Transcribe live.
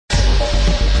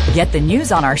Get the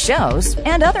news on our shows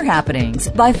and other happenings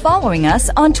by following us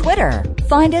on Twitter.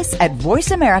 Find us at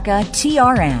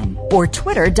VoiceAmericaTRN or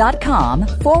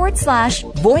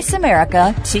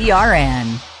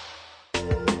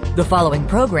twitter.com/VoiceAmericaTRN. The following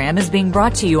program is being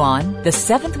brought to you on the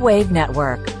Seventh Wave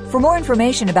Network. For more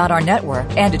information about our network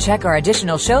and to check our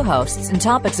additional show hosts and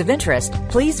topics of interest,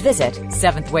 please visit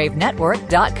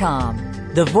seventhwavenetwork.com.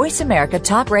 The Voice America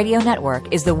Talk Radio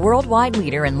Network is the worldwide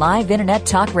leader in live Internet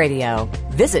talk radio.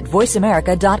 Visit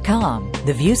voiceamerica.com.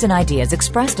 The views and ideas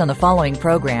expressed on the following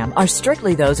program are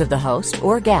strictly those of the host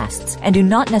or guests and do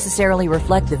not necessarily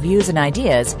reflect the views and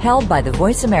ideas held by the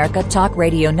Voice America Talk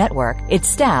Radio Network, its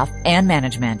staff, and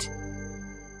management.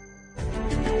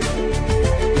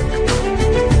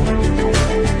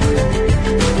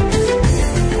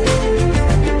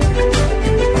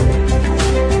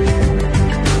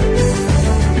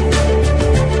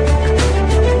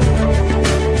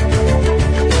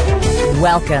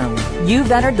 Welcome.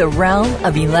 You've entered the realm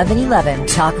of 1111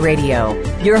 Talk Radio.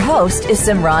 Your host is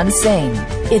Simran Singh.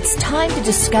 It's time to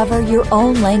discover your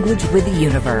own language with the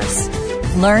universe.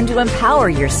 Learn to empower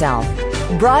yourself,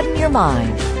 broaden your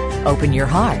mind, open your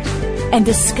heart, and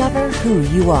discover who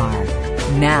you are.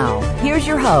 Now, here's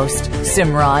your host,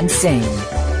 Simran Singh.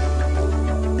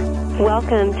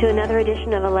 Welcome to another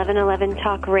edition of 1111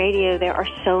 Talk Radio. There are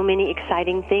so many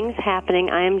exciting things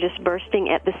happening. I am just bursting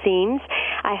at the seams.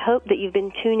 I hope that you've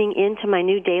been tuning into my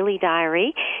new daily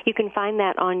diary. You can find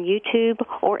that on YouTube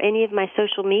or any of my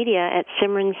social media at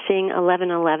Simran Singh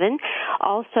 1111.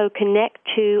 Also, connect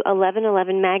to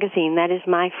 1111 Magazine. That is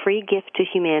my free gift to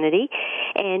humanity,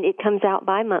 and it comes out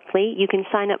bi-monthly. You can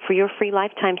sign up for your free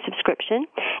lifetime subscription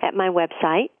at my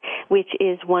website, which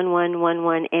is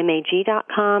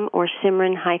 1111mag.com or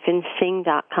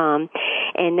Simran-Singh.com.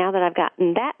 And now that I've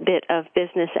gotten that bit of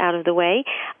business out of the way,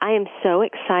 I am so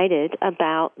excited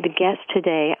about the guest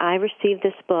today. I received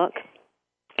this book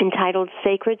entitled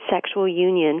Sacred Sexual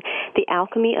Union, The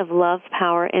Alchemy of Love,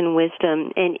 Power, and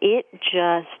Wisdom, and it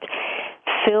just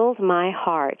filled my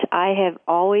heart. I have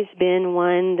always been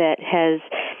one that has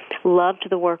loved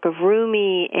the work of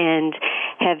Rumi and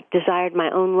have desired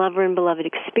my own lover and beloved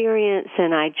experience,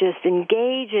 and I just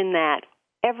engage in that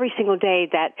every single day,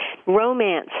 that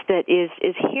romance that is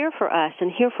here for us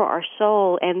and here for our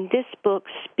soul, and this book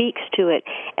speaks to it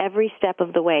every step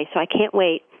of the way. So I can't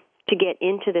wait to get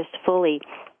into this fully.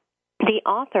 The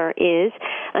author is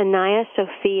Anaiya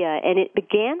Sophia, and it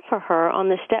began for her on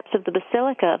the steps of the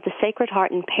Basilica of the Sacred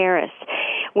Heart in Paris,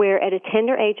 where at a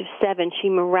tender age of 7, she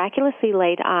miraculously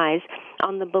laid eyes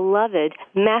on the beloved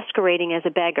masquerading as a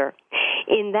beggar.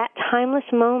 In that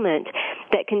timeless moment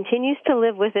that continues to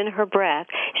live within her breath,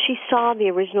 she saw the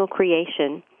original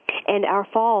creation and our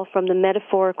fall from the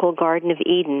metaphorical Garden of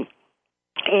Eden.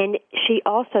 And she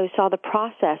also saw the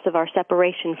process of our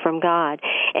separation from God.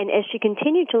 And as she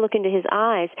continued to look into his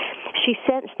eyes, she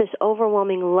sensed this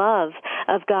overwhelming love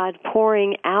of God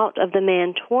pouring out of the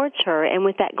man towards her, and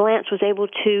with that glance was able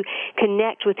to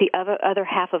connect with the other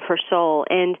half of her soul.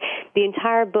 And the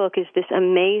entire book is this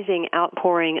amazing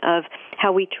outpouring of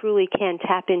how we truly can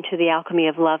tap into the alchemy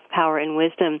of love, power, and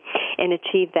wisdom and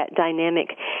achieve that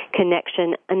dynamic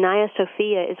connection. Anaiya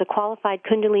Sophia is a qualified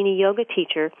Kundalini yoga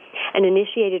teacher, an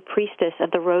initiated priestess of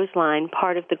the Rose Line,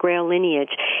 part of the Grail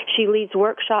lineage. She leads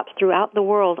workshops throughout the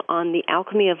world on the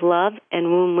alchemy of love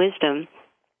and womb wisdom.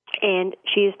 And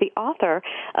she is the author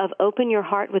of Open Your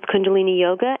Heart with Kundalini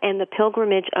Yoga and The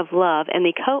Pilgrimage of Love, and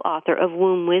the co-author of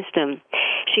Womb Wisdom.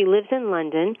 She lives in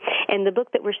London, and the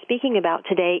book that we're speaking about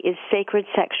today is Sacred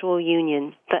Sexual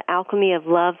Union, The Alchemy of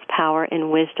Love, Power,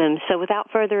 and Wisdom. So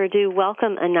without further ado,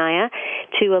 welcome, Anaiya,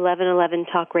 to 1111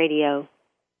 Talk Radio.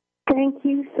 Thank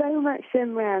you so much,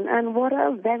 Simran, and what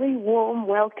a very warm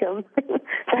welcome.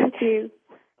 Thank you.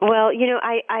 Well, you know,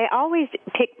 I always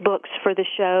pick books for the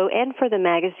show and for the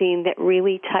magazine that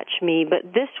really touch me,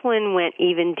 but this one went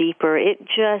even deeper.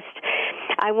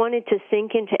 I wanted to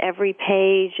sink into every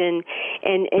page and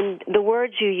the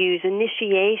words you use,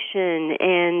 initiation,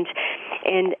 and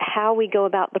how we go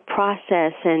about the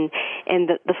process and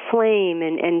the flame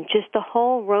and just the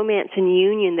whole romance and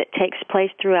union that takes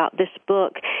place throughout this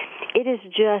book. It is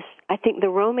just, I think, the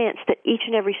romance that each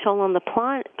and every soul on the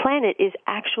planet is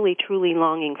actually truly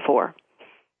longing for.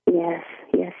 Yes,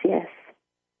 yes, yes.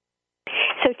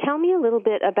 So tell me a little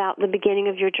bit about the beginning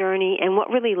of your journey and what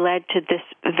really led to this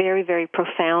very, very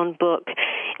profound book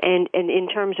and in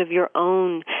terms of your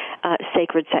own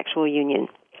sacred sexual union.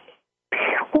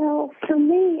 Well, for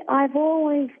me, I've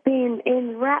always been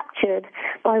enraptured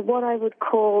by what I would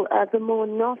call the more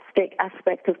Gnostic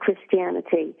aspect of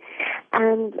Christianity.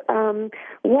 And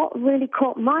what really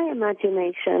caught my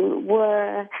imagination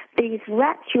were these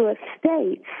rapturous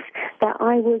states that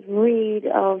I would read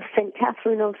of St.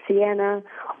 Catherine of Siena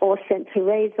or St.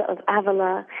 Teresa of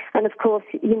Avila. And of course,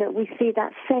 you know, we see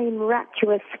that same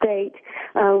rapturous state,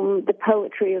 the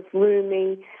poetry of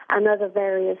Rumi and other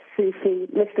various Sufi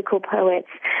mystical poets.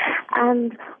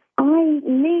 And I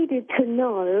needed to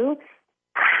know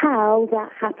how that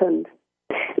happened.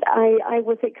 I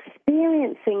was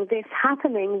experiencing this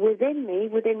happening within me,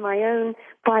 within my own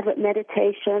private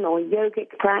meditation or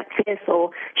yogic practice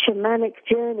or shamanic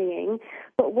journeying.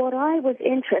 But what I was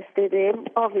interested in,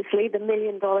 obviously, the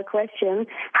million-dollar question,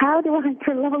 how do I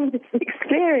prolong this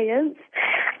experience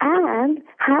and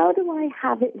how do I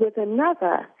have it with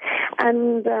another?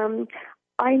 And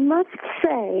I must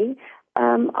say,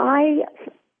 I'm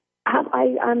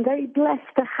very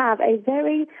blessed to have a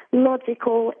very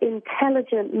logical,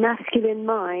 intelligent, masculine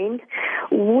mind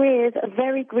with a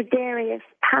very gregarious,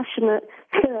 passionate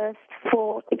thirst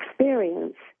for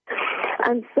experience.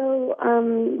 And so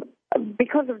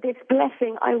because of this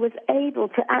blessing, I was able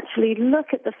to actually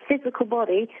look at the physical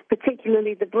body,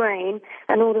 particularly the brain,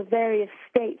 and all the various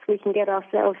states we can get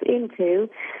ourselves into,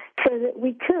 so that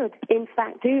we could, in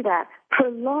fact, do that,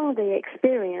 prolong the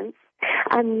experience,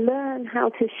 and learn how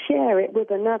to share it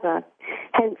with another,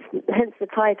 hence the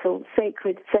title,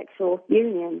 Sacred Sexual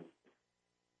Union.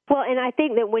 Well, and I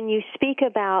think that when you speak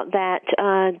about that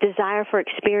desire for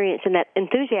experience and that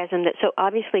enthusiasm that so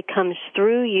obviously comes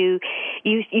through you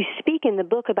speak in the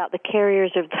book about the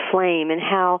carriers of the flame and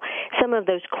how some of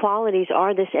those qualities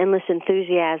are this endless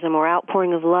enthusiasm or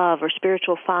outpouring of love or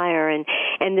spiritual fire and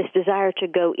this desire to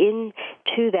go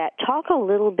into that. Talk a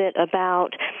little bit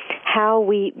about how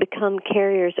we become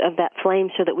carriers of that flame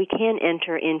so that we can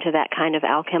enter into that kind of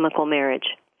alchemical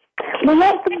marriage. Well,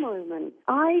 at the moment,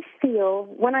 I feel,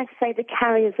 when I say the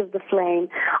carriers of the flame,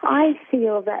 I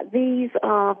feel that these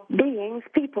are beings,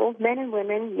 people, men and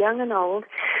women, young and old,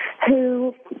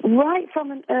 who, right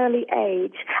from an early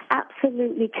age,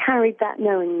 absolutely carried that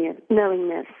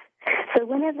knowingness. So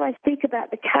whenever I speak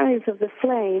about the carriers of the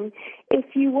flame,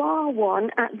 if you are one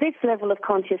at this level of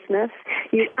consciousness,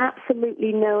 you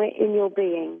absolutely know it in your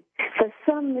being. For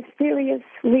some mysterious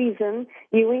reason,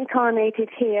 you incarnated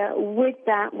here with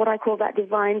that, what I call that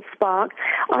divine spark.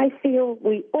 I feel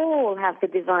we all have the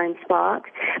divine spark,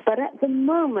 but at the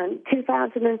moment,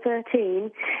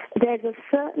 2013, there's a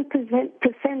certain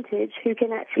percentage who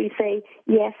can actually say,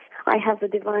 yes, I have the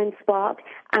divine spark,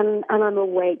 and I'm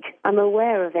awake. I'm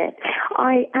aware of it.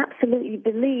 I absolutely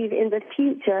believe in the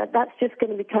future that's just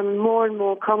going to become more and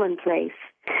more commonplace.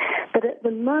 But at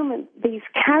the moment, these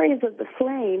carriers of the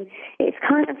flame, it's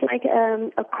kind of like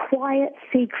a quiet,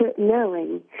 secret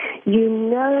knowing. You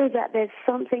know that there's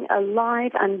something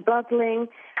alive and bubbling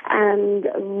and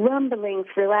rumbling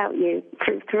throughout you,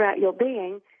 throughout your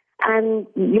being, and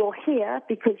you're here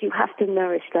because you have to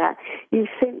nourish that. You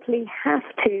simply have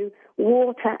to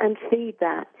water and feed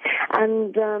that.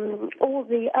 And all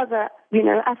the other,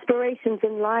 aspirations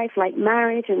in life like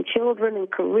marriage and children and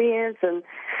careers and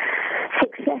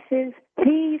successes,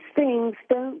 these things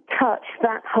don't touch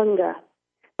that hunger.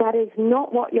 That is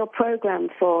not what you're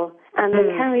programmed for. And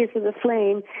the carriers of the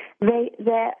flame,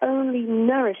 their only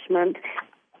nourishment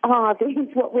are these,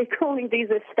 what we're calling these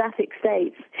ecstatic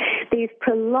states, these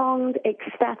prolonged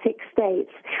ecstatic states.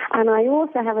 And I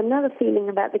also have another feeling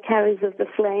about the carriers of the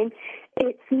flame.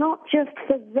 It's not just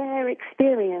for their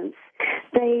experience.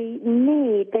 They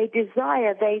need, they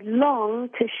desire, they long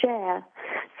to share.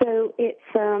 So it's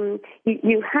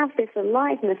you have this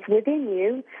aliveness within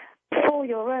you for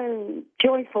your own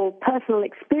joyful personal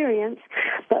experience,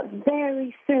 but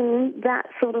very soon that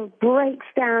sort of breaks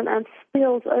down and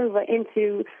spills over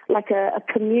into like a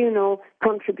communal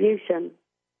contribution.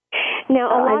 Now,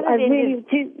 I really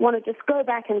do want to just go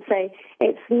back and say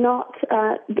it's not,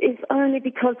 it's only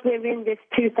because we're in this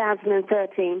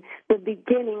 2013, the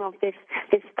beginning of this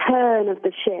turn of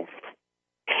the shift.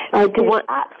 I do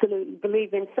absolutely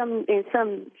believe in some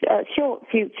short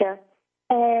future,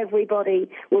 everybody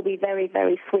will be very,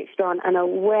 very switched on and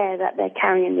aware that they're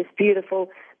carrying this beautiful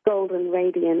golden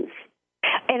radiance.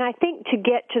 And I think to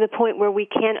get to the point where we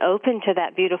can open to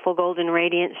that beautiful golden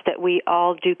radiance that we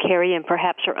all do carry and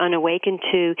perhaps are unawakened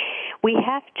to, we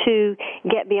have to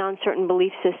get beyond certain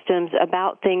belief systems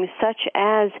about things such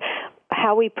as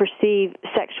how we perceive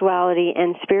sexuality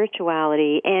and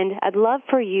spirituality. And I'd love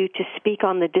for you to speak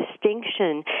on the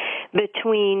distinction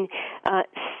between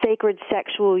sacred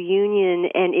sexual union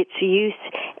and its use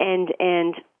and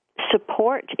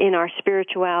support in our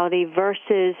spirituality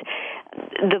versus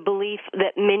the belief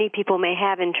that many people may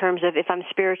have in terms of if I'm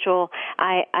spiritual,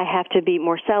 I have to be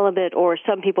more celibate, or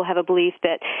some people have a belief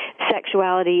that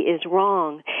sexuality is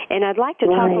wrong. And I'd like to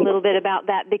talk a little bit about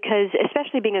that because,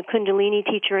 especially being a Kundalini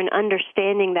teacher and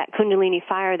understanding that Kundalini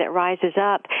fire that rises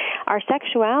up, our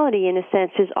sexuality, in a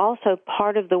sense, is also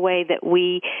part of the way that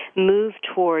we move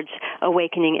towards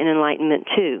awakening and enlightenment,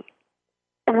 too.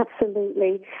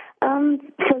 Absolutely.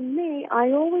 For me,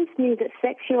 I always knew that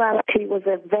sexuality was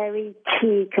a very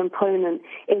key component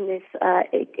in this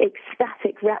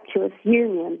ecstatic, rapturous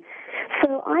union.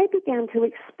 So I began to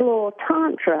explore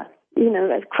Tantra,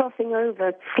 as crossing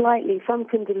over slightly from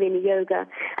Kundalini Yoga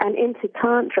and into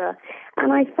Tantra.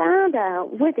 And I found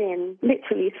out within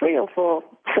literally 3 or 4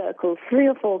 circles, 3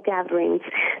 or 4 gatherings,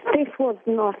 this was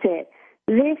not it.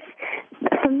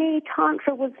 For me,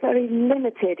 Tantra was very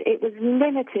limited. It was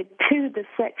limited to the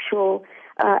sexual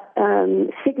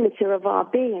signature of our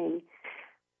being.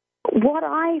 What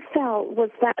I felt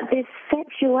was that this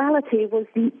sexuality was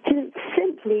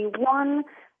simply one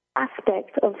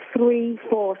aspect of 3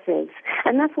 forces.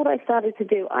 And that's what I started to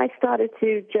do. I started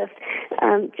to just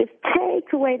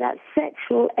take away that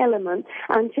sexual element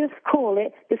and just call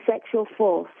it the sexual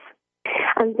force.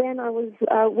 And then I was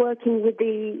working with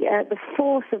the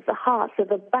force of the heart, so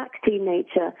the bhakti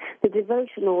nature, the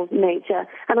devotional nature,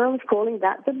 and I was calling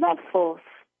that the love force.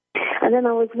 And then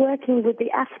I was working with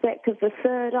the aspect of the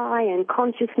third eye and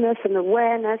consciousness and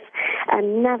awareness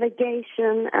and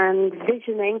navigation and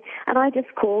visioning, and I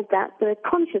just called that the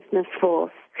consciousness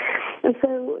force. And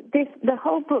so the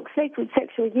whole book, Sacred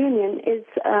Sexual Union, is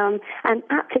an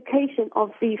application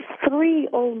of these 3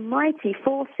 almighty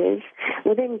forces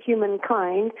within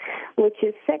humankind, which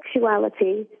is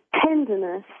sexuality,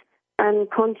 tenderness, and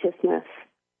consciousness.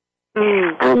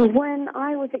 And when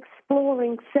I was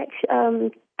exploring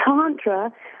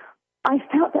Tantra, I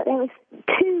felt that there was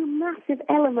 2 massive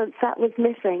elements that was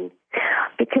missing,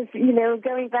 because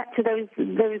going back to those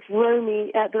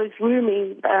Rumi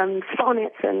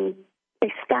sonnets and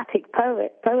ecstatic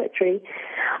poetry,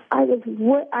 I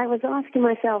was asking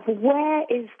myself, where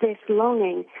is this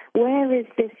longing? Where is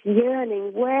this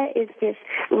yearning? Where is this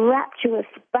rapturous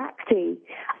bhakti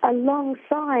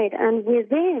alongside and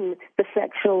within the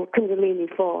sexual Kundalini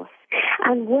force?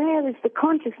 And where is the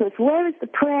consciousness? Where is the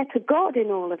prayer to God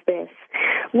in all of this?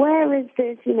 Where is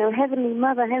this, Heavenly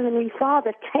Mother, Heavenly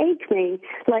Father, take me,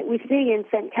 like we see in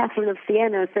St. Catherine of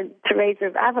Siena, St. Teresa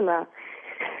of Avila?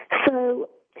 So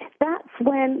that's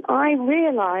when I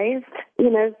realized,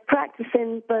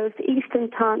 practicing both Eastern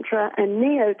Tantra and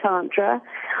Neo-Tantra,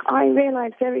 I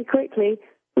realized very quickly,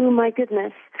 oh my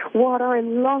goodness, what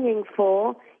I'm longing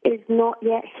for is not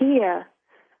yet here.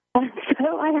 And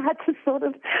so I had to sort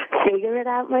of figure it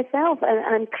out myself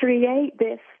and create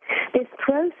this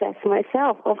process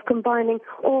myself of combining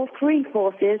all 3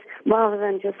 forces rather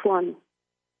than just one.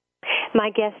 My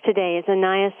guest today is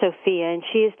Anaiya Sophia, and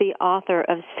she is the author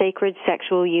of Sacred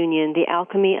Sexual Union, The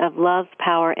Alchemy of Love,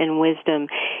 Power, and Wisdom,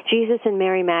 Jesus and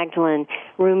Mary Magdalene,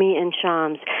 Rumi and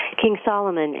Shams, King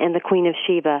Solomon and the Queen of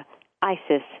Sheba,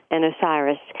 Isis and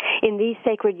Osiris. In these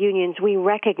sacred unions, we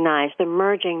recognize the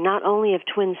merging not only of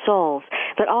twin souls,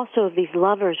 but also of these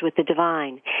lovers with the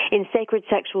divine. In Sacred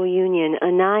Sexual Union,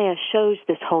 Anaiya shows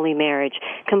this holy marriage.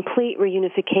 Complete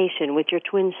reunification with your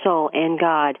twin soul and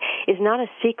God is not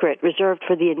a secret reserved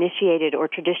for the initiated or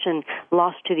tradition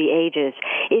lost to the ages.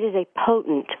 It is a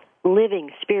potent, living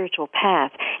spiritual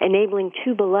path, enabling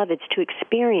 2 beloveds to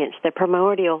experience the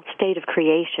primordial state of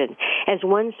creation as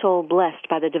one soul blessed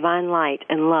by the divine light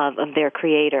and love of their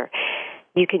Creator.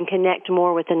 You can connect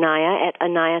more with Anaiya at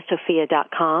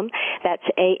AnaiyaSophia.com. That's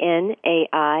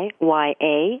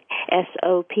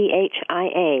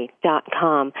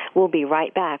AnaiyaSophia.com. We'll be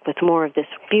right back with more of this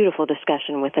beautiful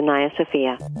discussion with Anaiya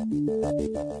Sophia.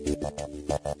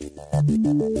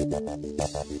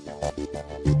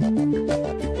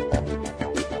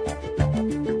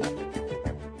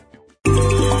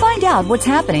 Find out what's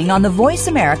happening on the Voice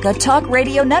America Talk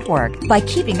Radio Network by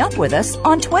keeping up with us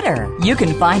on Twitter. You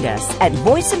can find us at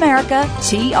Voice America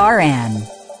TRN.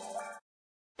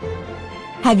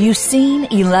 Have you seen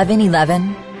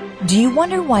 1111? Do you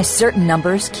wonder why certain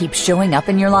numbers keep showing up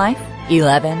in your life?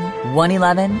 11,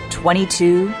 111,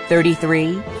 22,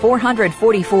 33,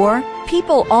 444.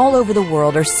 People all over the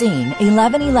world are seeing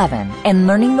 1111 and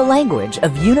learning the language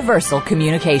of universal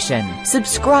communication.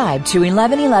 Subscribe to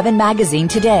 1111 Magazine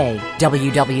today.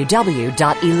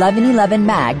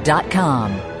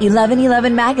 www.1111mag.com.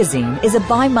 1111 Magazine is a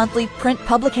bi-monthly print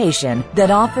publication that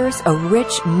offers a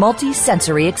rich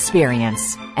multi-sensory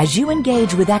experience. As you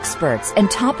engage with experts and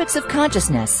topics of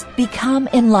consciousness, become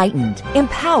enlightened,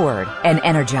 empowered, and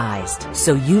energized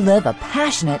so you live a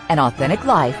passionate and authentic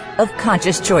life of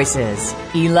conscious choices.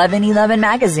 1111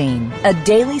 Magazine, a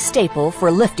daily staple for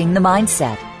lifting the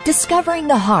mindset, discovering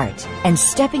the heart, and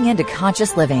stepping into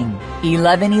conscious living.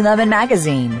 1111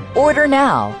 Magazine. Order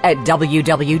now at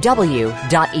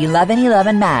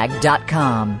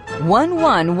www.1111mag.com.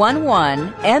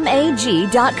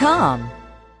 1111mag.com.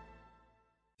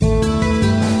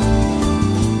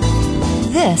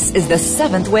 This is the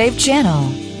Seventh Wave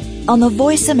Channel on the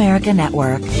Voice America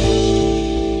Network.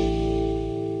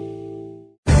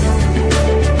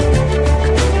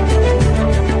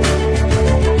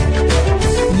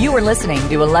 You are listening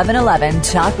to 1111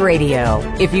 Talk Radio.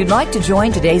 If you'd like to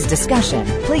join today's discussion,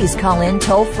 please call in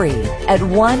toll-free at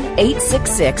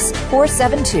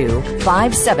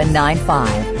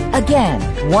 1-866-472-5795. Again,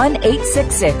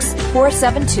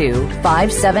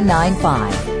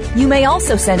 1-866-472-5795. You may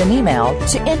also send an email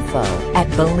to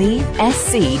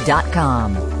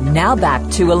info@believesc.com. Now back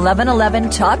to 1111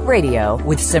 Talk Radio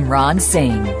with Simran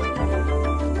Singh.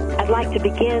 I'd like to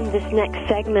begin this next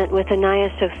segment with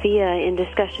Anaiya Sophia in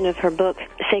discussion of her book,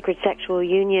 Sacred Sexual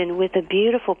Union, with a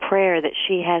beautiful prayer that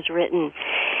she has written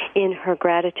in her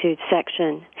gratitude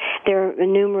section. There are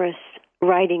numerous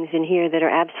writings in here that are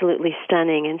absolutely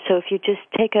stunning, and so if you just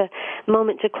take a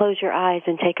moment to close your eyes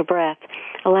and take a breath,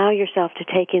 allow yourself to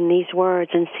take in these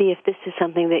words and see if this is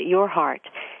something that your heart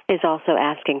is also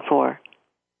asking for.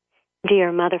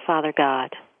 Dear Mother, Father,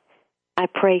 God, I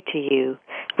pray to you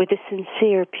with a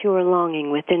sincere, pure longing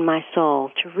within my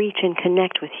soul to reach and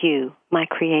connect with you, my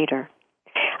Creator.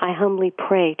 I humbly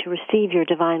pray to receive your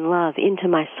divine love into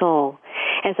my soul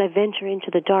as I venture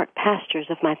into the dark pastures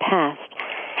of my past,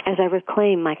 as I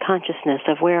reclaim my consciousness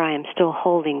of where I am still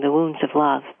holding the wounds of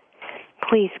love.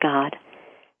 Please, God,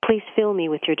 please fill me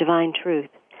with your divine truth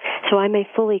so I may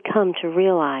fully come to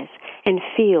realize and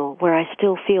feel where I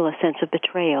still feel a sense of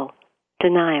betrayal,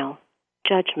 denial,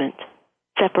 judgment,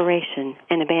 separation,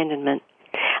 and abandonment.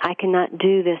 I cannot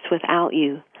do this without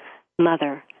you,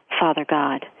 Mother, Father,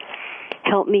 God.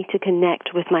 Help me to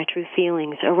connect with my true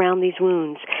feelings around these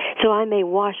wounds so I may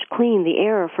wash clean the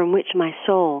error from which my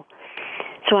soul,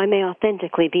 so I may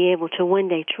authentically be able to one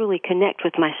day truly connect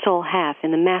with my soul half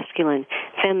in the masculine,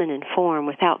 feminine form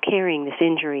without carrying this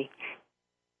injury.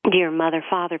 Dear Mother,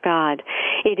 Father, God,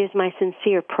 it is my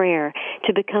sincere prayer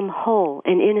to become whole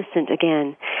and innocent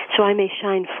again, so I may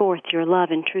shine forth your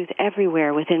love and truth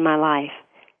everywhere within my life.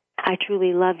 I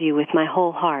truly love you with my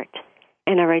whole heart,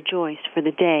 and I rejoice for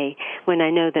the day when I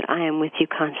know that I am with you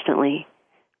constantly.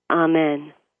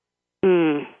 Amen.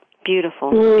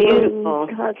 Beautiful, beautiful.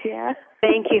 God, yeah.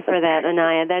 Thank you for that,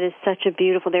 Anaiya. That is such a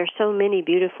beautiful, there are so many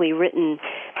beautifully written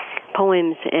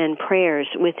poems and prayers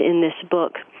within this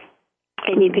book.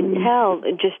 And you can tell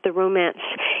just the romance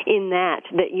in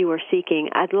that you are seeking.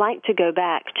 I'd like to go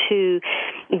back to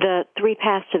the three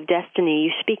paths of destiny.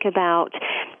 You speak about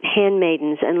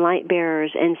handmaidens and light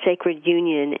bearers and sacred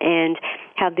union and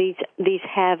how these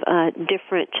have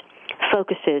different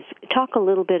focuses. Talk a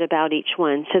little bit about each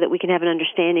one so that we can have an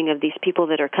understanding of these people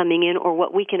that are coming in or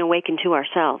what we can awaken to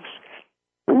ourselves.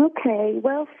 Okay,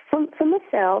 well, for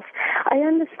myself, I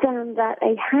understand that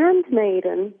a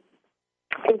handmaiden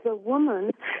is a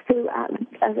woman who, at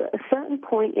a certain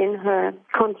point in her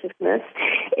consciousness,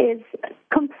 is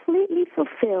completely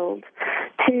fulfilled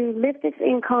to live this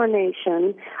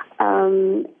incarnation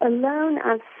alone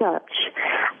as such.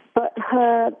 But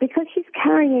because she's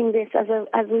carrying this, as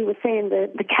we were saying,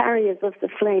 the carriers of the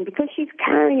flame, because she's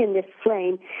carrying this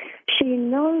flame, she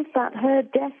knows that her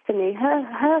destiny,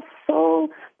 her sole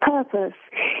purpose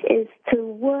is to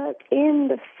work in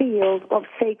the field of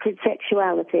sacred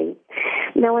sexuality.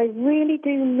 Now, I really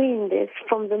do mean this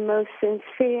from the most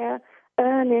sincere,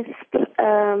 earnest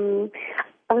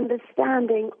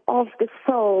understanding of the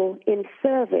soul in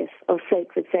service of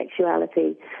sacred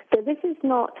sexuality. So this is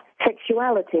not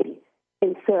sexuality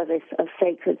in service of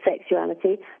sacred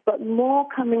sexuality, but more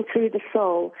coming through the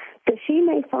soul. So she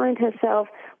may find herself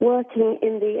working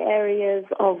in the areas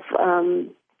of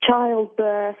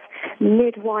childbirth,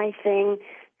 midwifing,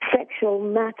 sexual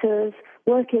matters,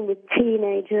 working with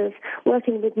teenagers,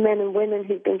 working with men and women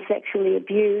who've been sexually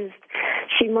abused.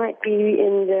 She might be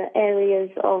in the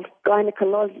areas of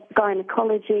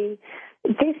gynecology.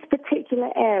 This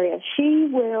particular area, she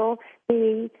will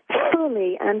be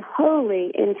fully and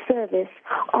wholly in service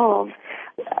of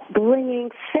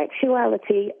bringing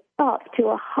sexuality up to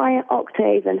a higher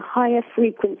octave and higher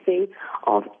frequency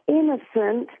of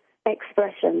innocent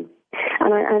expression.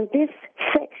 And this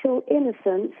sexual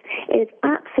innocence is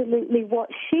absolutely what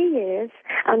she is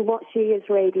and what she is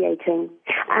radiating.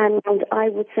 And I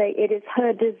would say it is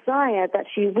her desire that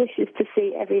she wishes to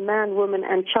see every man, woman,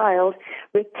 and child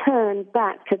return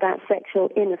back to that sexual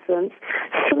innocence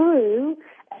through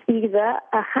either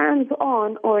a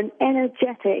hands-on or an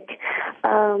energetic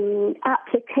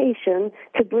application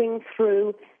to bring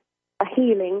through a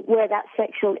healing where that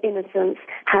sexual innocence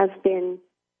has been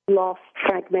lost,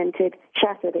 fragmented,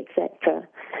 shattered, etc.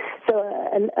 So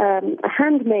a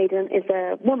handmaiden is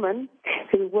a woman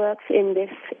who works in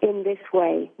this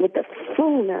way with the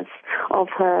fullness of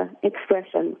her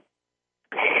expression.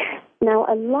 Now,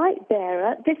 a light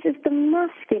bearer, this is the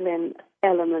masculine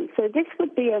element. So this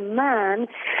would be a man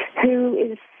who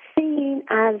is seen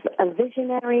as a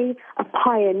visionary, a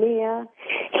pioneer.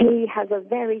 He has a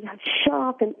very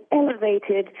sharp and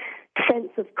elevated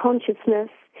sense of consciousness.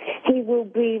 He will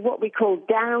be what we call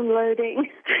downloading.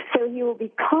 So he will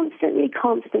be constantly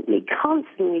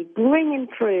bringing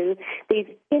through these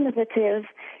innovative,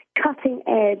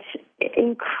 cutting-edge,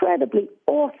 incredibly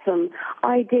awesome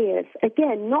ideas.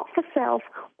 Again, not for self,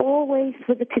 always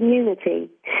for the community.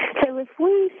 So if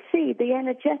we see the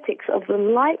energetics of the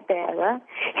light bearer,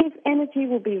 his energy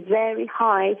will be very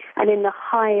high and in the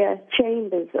higher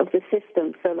chambers of the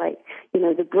system. So like,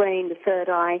 the brain, the third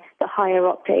eye, the higher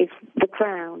octaves, the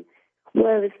crown.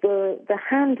 Whereas the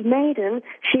handmaiden,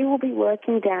 she will be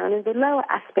working down in the lower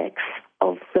aspects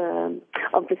of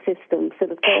the system. So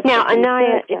the first now,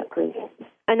 Anaiya, chakras.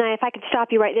 Anaiya, if I could stop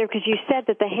you right there, because you said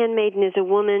that the handmaiden is a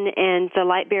woman and the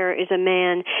light bearer is a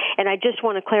man, and I just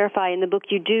want to clarify, in the book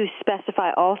you do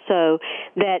specify also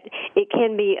that it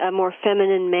can be a more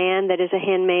feminine man that is a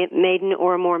handmaiden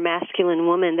or a more masculine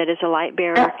woman that is a light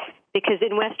bearer. Because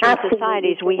in Western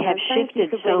societies we have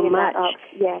shifted so much.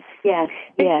 Yes.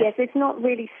 It's not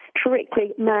really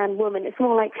strictly man-woman. It's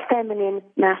more like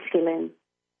feminine-masculine.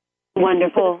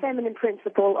 Wonderful. So the feminine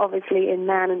principle, obviously, in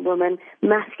man and woman,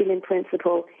 masculine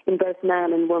principle in both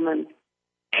man and woman.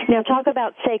 Now talk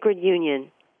about sacred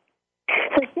union.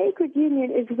 So sacred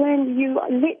union is when you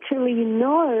literally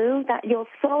know that your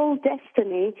soul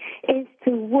destiny is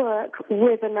to work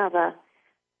with another.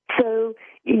 So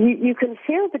you can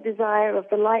feel the desire of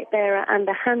the light bearer and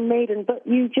the handmaiden, but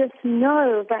you just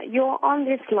know that you're on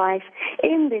this life,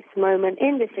 in this moment,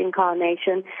 in this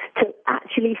incarnation, to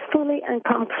actually fully and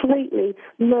completely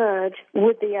merge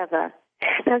with the other.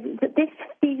 Now,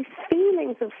 these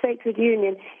feelings of sacred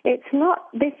union,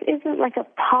 this isn't like a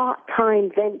part-time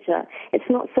venture. It's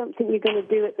not something you're going to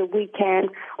do at the weekend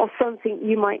or something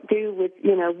you might do with,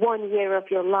 1 year of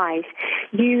your life.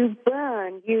 You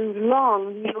burn, you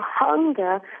long, you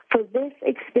hunger for this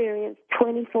experience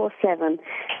 24/7.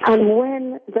 And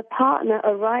when the partner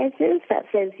arises that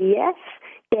says, yes,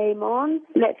 game on,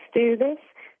 let's do this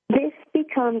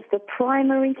becomes the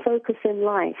primary focus in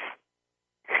life.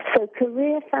 So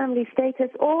career, family status,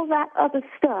 all that other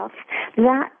stuff,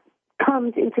 that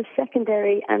comes into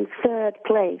secondary and third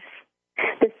place.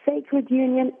 The sacred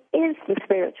union is the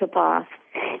spiritual path.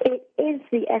 It is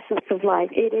the essence of life.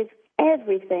 It is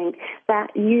everything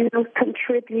that you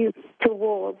contribute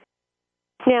towards.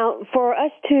 Now, for us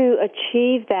to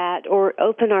achieve that or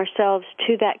open ourselves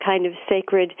to that kind of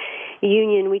sacred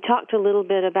union, we talked a little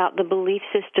bit about the belief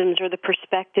systems or the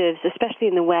perspectives, especially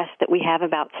in the West, that we have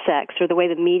about sex or the way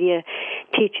the media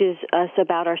teaches us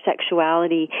about our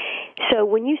sexuality. So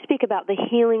when you speak about the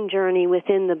healing journey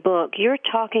within the book, you're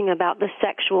talking about the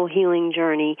sexual healing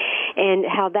journey and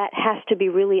how that has to be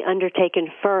really undertaken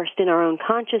first in our own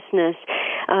consciousness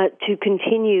to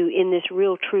continue in this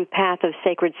real true path of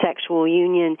sacred sexual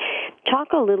union.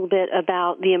 Talk a little bit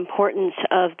about the importance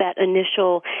of that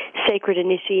initial sacred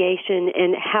initiation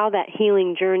and how that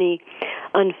healing journey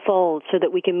unfolds so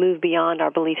that we can move beyond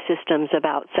our belief systems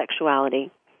about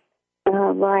sexuality.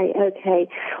 Right, okay.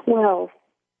 Well,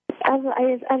 as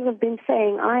I've been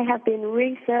saying, I have been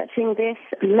researching this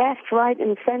left, right,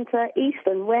 and center, east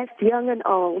and west, young and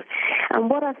old. And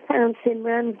what I've found,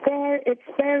 Simran, it's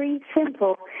very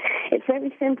simple. It's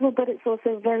very simple, but it's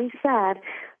also very sad.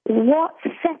 What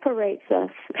separates us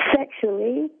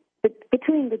sexually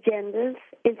between the genders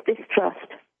is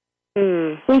distrust.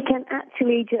 We can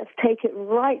actually just take it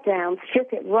right down,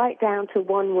 strip it right down to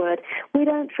one word. We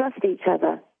don't trust each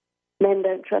other. Men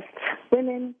don't trust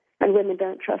women, and women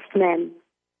don't trust men.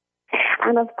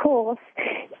 And of course,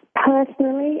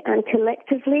 personally and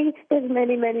collectively, there's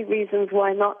many, many reasons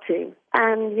why not to.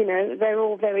 And, they're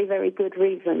all very, very good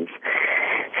reasons.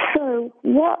 So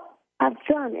what I've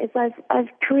done is I've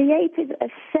created a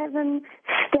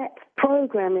 7-step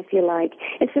program, if you like.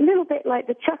 It's a little bit like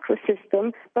the chakra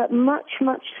system, but much,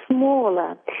 much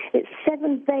smaller. It's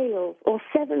 7 veils, or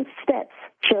 7 steps,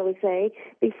 shall we say,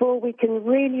 before we can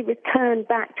really return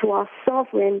back to our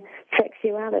sovereign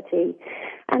sexuality.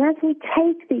 And as we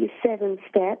take these 7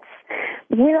 steps,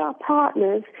 with our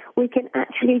partners, we can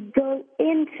actually go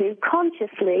into,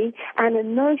 consciously and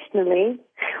emotionally,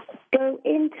 go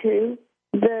into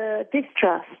the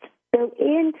distrust, go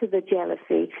into the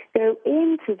jealousy, go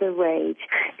into the rage,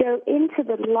 go into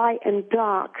the light and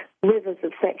dark rivers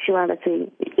of sexuality,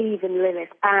 even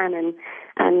Lilith, Anne,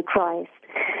 and Christ.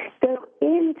 Go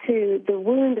into the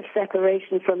wound of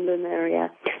separation from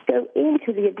Lemuria, go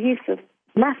into the abuse of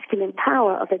masculine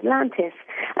power of Atlantis,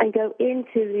 and go into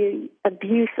the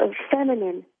abuse of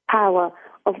feminine power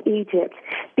of Egypt,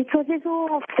 because it's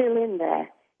all still in there.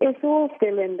 It's all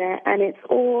still in there, and it's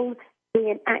all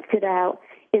being acted out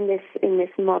in this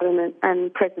modern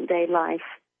and present day life.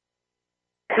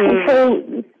 And so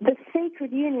the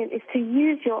sacred union is to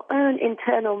use your own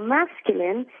internal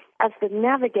masculine as the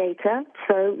navigator,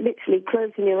 so literally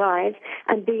closing your eyes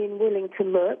and being willing to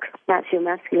look, that's your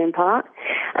masculine part,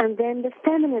 and then the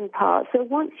feminine part. So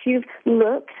once you've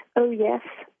looked, oh yes,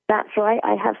 that's right,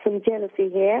 I have some jealousy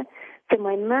here, so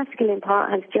my masculine part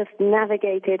has just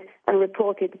navigated and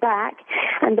reported back.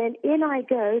 And then in I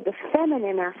go, the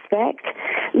feminine aspect.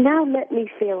 Now let me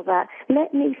feel that.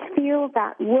 Let me feel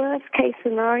that worst case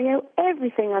scenario,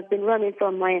 everything I've been running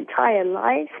from my entire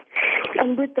life.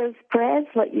 And with those prayers,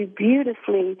 like you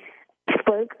beautifully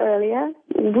spoke earlier,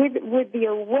 with the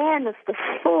awareness, the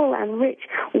full and rich,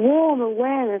 warm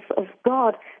awareness of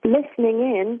God listening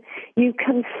in, you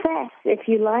confess, if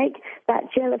you like,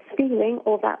 that jealous feeling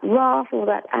or that wrath or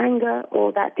that anger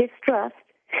or that distrust.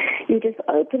 You just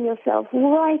open yourself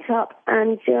right up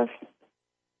and just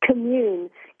commune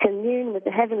with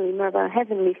the Heavenly Mother,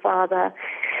 Heavenly Father,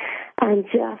 and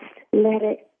just let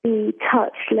it be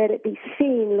touched, let it be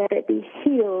seen, let it be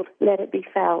healed, let it be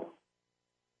felt.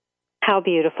 How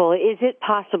beautiful. Is it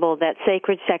possible that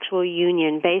sacred sexual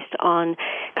union based on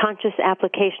conscious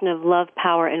application of love,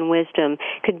 power, and wisdom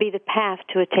could be the path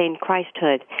to attain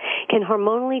Christhood? Can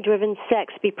hormonally driven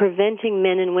sex be preventing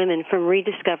men and women from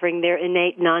rediscovering their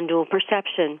innate non-dual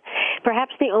perception?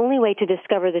 Perhaps the only way to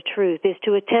discover the truth is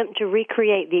to attempt to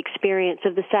recreate the experience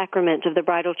of the sacrament of the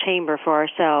bridal chamber for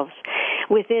ourselves.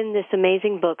 Within this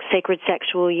amazing book, Sacred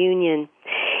Sexual Union,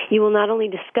 you will not only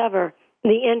discover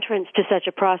the entrance to such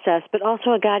a process, but also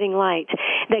a guiding light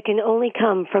that can only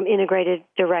come from integrated,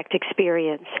 direct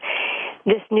experience.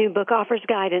 This new book offers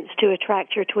guidance to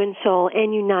attract your twin soul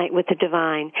and unite with the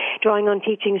divine, drawing on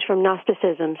teachings from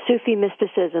Gnosticism, Sufi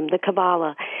mysticism, the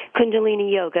Kabbalah, Kundalini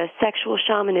Yoga, sexual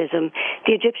shamanism,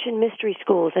 the Egyptian mystery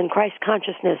schools, and Christ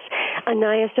consciousness.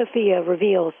 Anaiya Sophia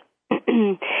reveals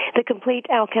the complete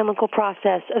alchemical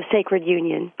process of sacred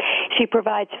union. She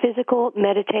provides physical,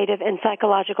 meditative, and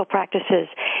psychological practices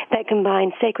that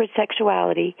combine sacred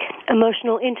sexuality,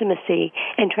 emotional intimacy,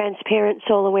 and transparent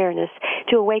soul awareness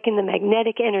to awaken the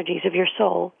magnetic energies of your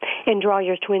soul and draw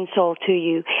your twin soul to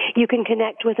you. You can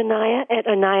connect with Anaiya at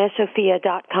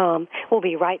AnaiyaSophia.com. We'll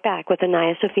be right back with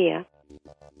Anaiya Sophia.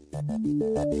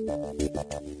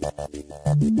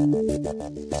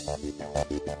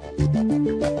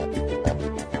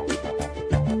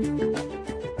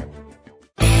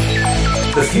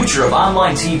 The future of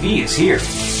online TV is here.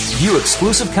 View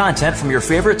exclusive content from your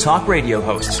favorite talk radio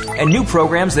hosts and new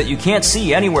programs that you can't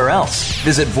see anywhere else.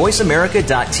 Visit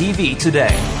voiceamerica.tv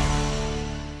today.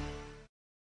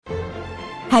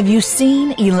 Have you seen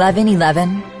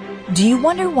 1111? Do you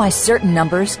wonder why certain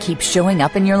numbers keep showing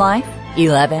up in your life?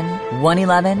 11,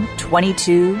 111,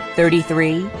 22,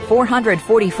 33,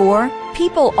 444.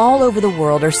 People all over the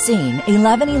world are seeing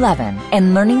 1111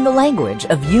 and learning the language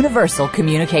of universal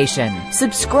communication.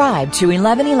 Subscribe to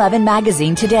 1111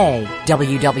 Magazine today.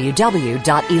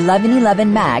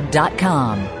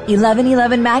 www.1111mag.com.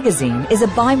 1111 Magazine is a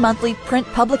bi-monthly print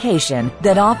publication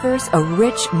that offers a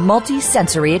rich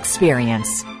multi-sensory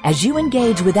experience. As you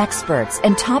engage with experts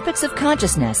and topics of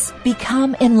consciousness,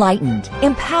 become enlightened,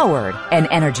 empowered, and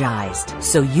energized,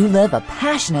 so you live a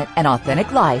passionate and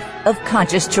authentic life of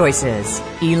conscious choices.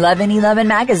 1111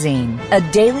 Magazine, a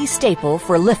daily staple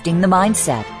for lifting the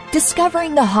mindset,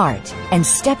 discovering the heart, and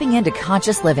stepping into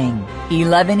conscious living.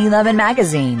 1111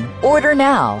 Magazine. Order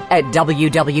now at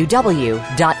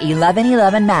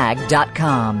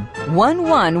www.1111mag.com.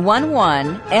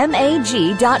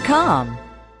 1111mag.com.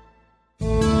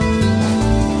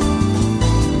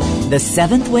 The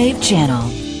Seventh Wave Channel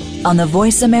on the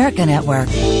Voice America Network.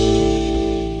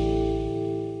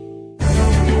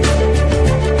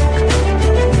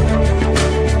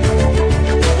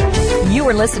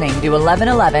 for listening to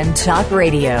 1111 Talk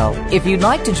Radio. If you'd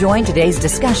like to join today's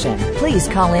discussion, please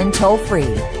call in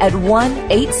toll-free at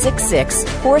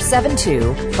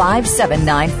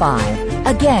 1-866-472-5795.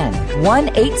 Again,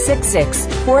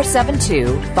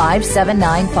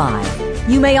 1-866-472-5795.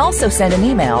 You may also send an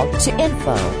email to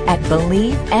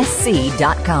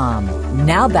info@believesc.com.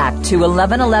 Now back to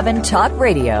 1111 Talk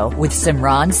Radio with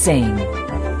Simran Singh.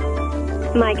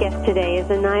 My guest today is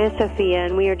Anaiya Sophia,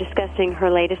 and we are discussing her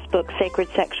latest book, Sacred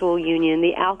Sexual Union,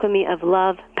 The Alchemy of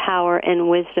Love, Power, and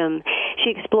Wisdom. She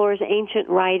explores ancient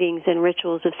writings and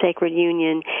rituals of sacred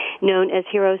union, known as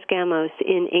Hieros Gamos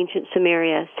in ancient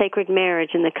Sumeria, sacred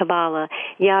marriage in the Kabbalah,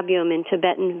 Yabyum in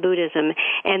Tibetan Buddhism,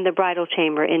 and the Bridal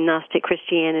Chamber in Gnostic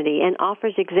Christianity, and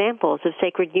offers examples of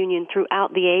sacred union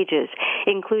throughout the ages,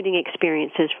 including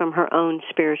experiences from her own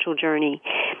spiritual journey.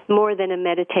 More than a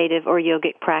meditative or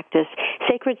yogic practice,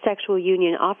 Sacred Sexual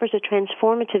Union offers a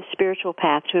transformative spiritual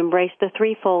path to embrace the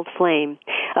threefold flame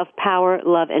of power,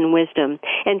 love, and wisdom,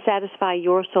 and satisfy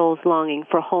your soul's longing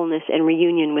for wholeness and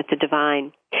reunion with the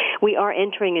divine. We are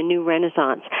entering a new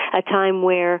renaissance, a time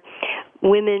where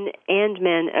women and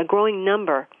men, a growing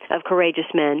number of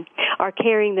courageous men, are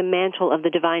carrying the mantle of the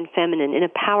divine feminine in a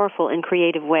powerful and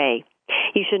creative way.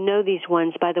 You should know these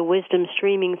ones by the wisdom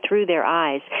streaming through their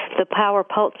eyes, the power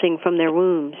pulsing from their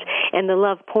wombs, and the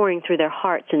love pouring through their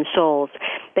hearts and souls.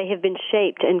 They have been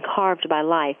shaped and carved by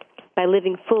life, by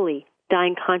living fully,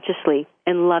 dying consciously,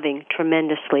 and loving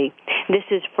tremendously. This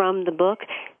is from the book,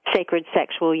 Sacred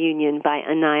Sexual Union by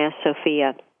Anaiya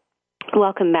Sophia.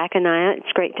 Welcome back, Anaiya.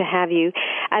 It's great to have you.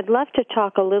 I'd love to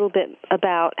talk a little bit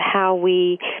about how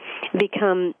we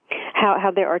become,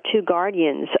 how there are two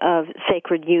guardians of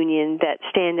sacred union that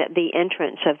stand at the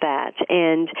entrance of that,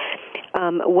 and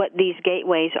what these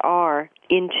gateways are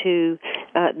into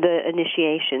the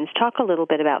initiations. Talk a little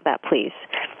bit about that, please.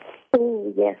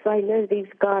 Oh, yes, I know these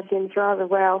guardians rather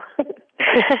well.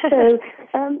 So,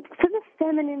 for the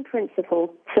feminine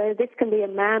principle, so this can be a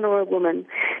man or a woman,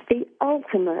 the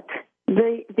ultimate,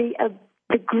 the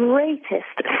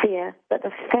greatest fear that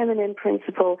the feminine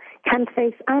principle can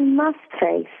face and must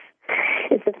face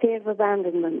is the fear of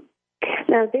abandonment.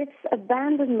 Now, this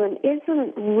abandonment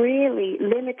isn't really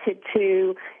limited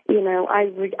to, I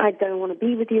don't want to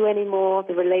be with you anymore,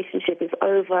 the relationship is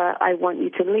over, I want you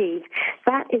to leave.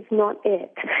 That is not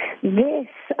it. This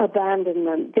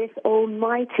abandonment, this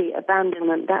almighty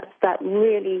abandonment that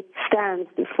really stands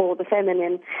before the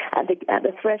feminine at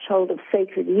the threshold of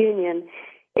sacred union,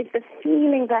 is the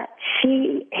feeling that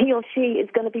he or she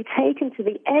is going to be taken to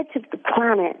the edge of the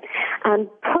planet and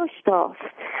pushed off,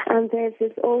 and there's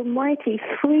this almighty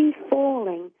free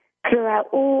falling throughout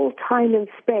all time and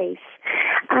space.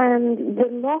 And the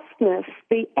lostness,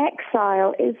 the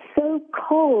exile, is so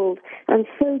cold and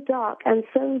so dark and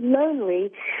so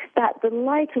lonely that the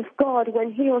light of God,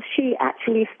 when he or she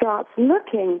actually starts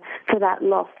looking for that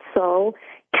lost soul,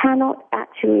 cannot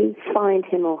actually find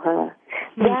him or her.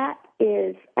 That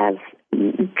is as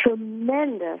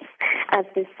tremendous as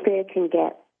this fear can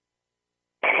get.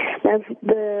 Now,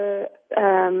 the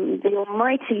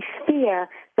almighty fear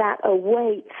that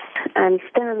awaits and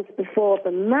stands before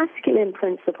the masculine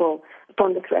principle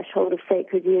upon the threshold of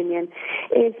sacred union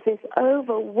is this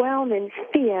overwhelming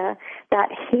fear that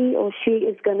he or she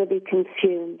is going to be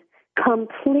consumed,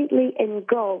 completely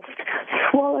engulfed,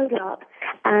 swallowed up,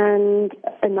 and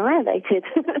annihilated,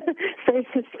 so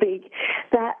to speak.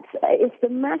 That if the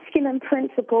masculine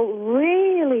principle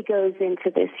really goes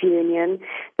into this union,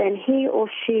 then he or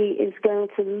she is going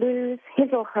to lose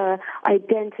his or her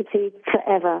identity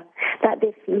forever. That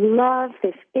this love,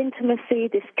 this intimacy,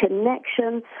 this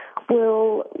connection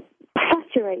will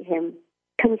saturate him,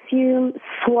 consume,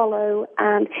 swallow,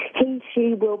 and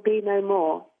she will be no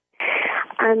more.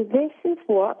 And this is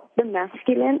what the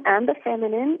masculine and the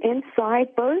feminine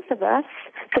inside both of us,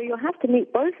 so you'll have to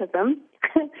meet both of them.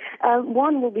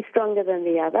 One will be stronger than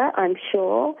the other, I'm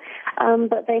sure,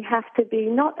 but they have to be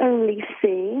not only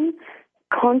seen,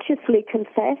 consciously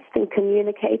confessed and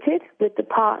communicated with the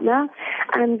partner,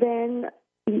 and then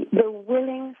the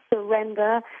willing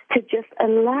surrender to just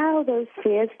allow those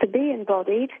fears to be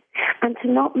embodied and to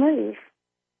not move.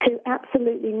 To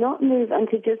absolutely not move and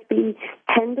to just be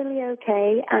tenderly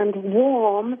okay and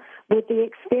warm with the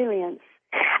experience.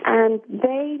 And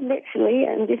they literally,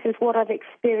 and this is what I've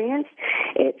experienced,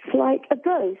 it's like a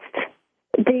ghost.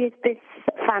 This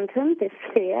phantom, this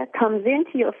fear, comes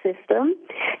into your system,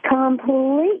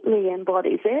 completely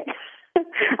embodies it,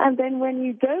 and then when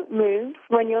you don't move,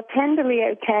 when you're tenderly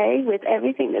okay with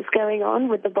everything that's going on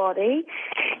with the body,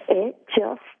 it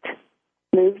just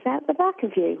moves out the back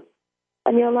of you.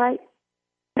 And you're like,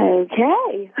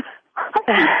 okay,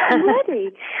 I'm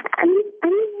ready. And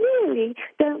you really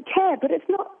don't care, but it's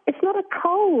not a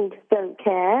cold don't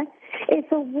care. It's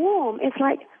a warm, it's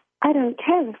like, I don't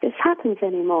care if this happens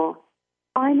anymore.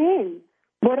 I'm in.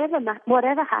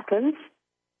 Whatever happens,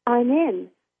 I'm in.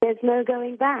 There's no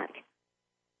going back.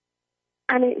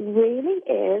 And it really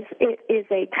is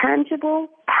a tangible,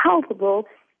 palpable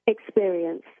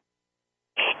experience.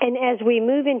 And as we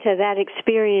move into that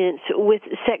experience with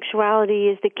sexuality,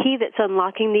 is the key that's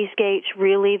unlocking these gates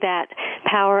really that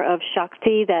power of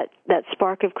Shakti, that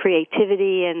spark of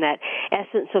creativity and that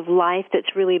essence of life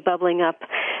that's really bubbling up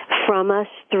from us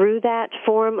through that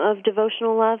form of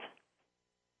devotional love?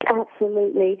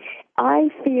 Absolutely. I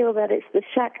feel that it's the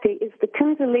Shakti, it's the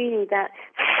Kundalini that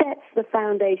sets the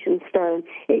foundation stone.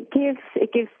 It gives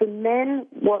the men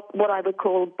what I would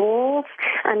call balls,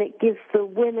 and it gives the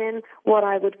women what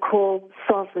I would call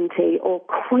sovereignty or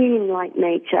queen-like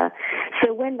nature.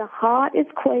 So when the heart is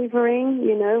quavering,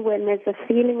 when there's a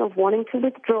feeling of wanting to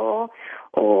withdraw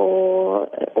or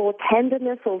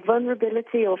tenderness or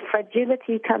vulnerability or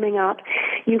fragility coming up,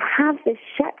 you have this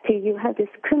Shakti, you have this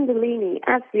Kundalini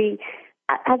as the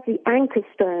anchor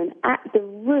stone, at the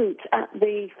root, at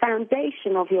the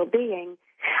foundation of your being,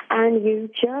 and you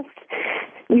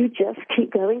just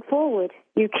keep going forward.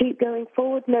 You keep going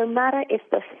forward no matter if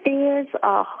the fears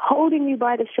are holding you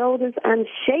by the shoulders and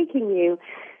shaking you.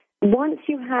 Once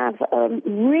you have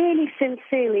really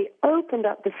sincerely opened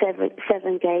up the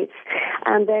seven gates,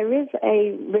 and there is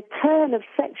a return of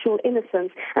sexual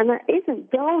innocence, and that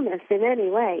isn't dullness in any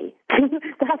way.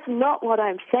 That's not what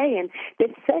I'm saying.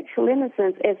 This sexual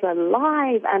innocence is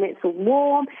alive, and it's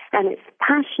warm, and it's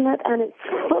passionate, and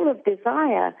it's full of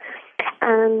desire.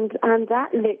 And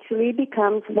that literally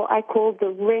becomes what I call the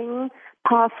ring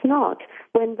past not.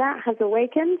 When that has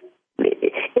awakened,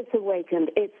 it's awakened.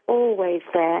 It's always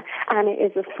there, and it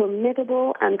is a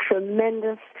formidable and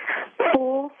tremendous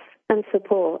force and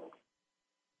support.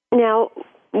 Now,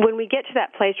 when we get to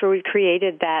that place where we've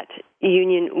created that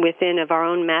union within of our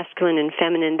own masculine and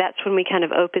feminine, that's when we kind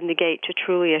of open the gate to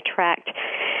truly attract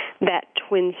that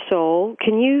twin soul.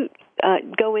 Can you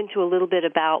go into a little bit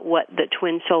about what the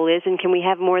twin soul is, and can we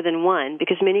have more than one?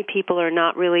 Because many people are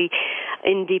not really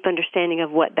in deep understanding of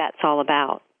what that's all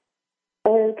about.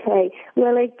 Okay.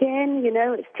 Well, again,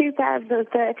 it's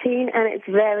 2013 and it's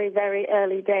very, very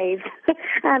early days.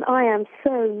 And I am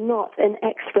so not an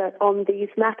expert on these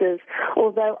matters,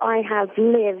 although I have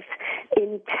lived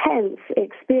intense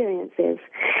experiences.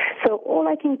 So all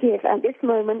I can give at this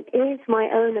moment is my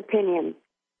own opinion.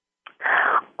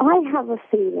 I have a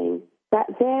feeling that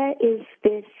there is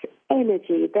this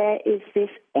energy, there is this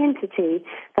entity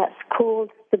that's called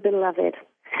the beloved.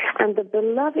 And the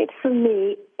beloved for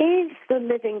me is the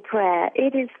living prayer.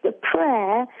 It is the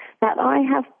prayer that I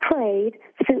have prayed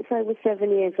since I was 7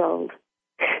 years old.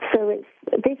 So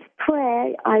it's this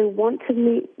prayer, I want to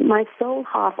meet my soul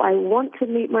half, I want to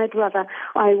meet my brother,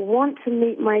 I want to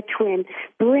meet my twin,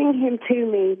 bring him to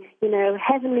me,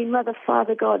 Heavenly Mother,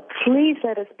 Father God, please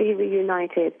let us be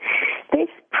reunited. This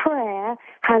prayer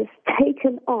has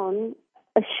taken on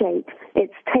a shape.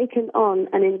 It's taken on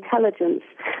an intelligence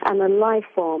and a life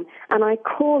form, and I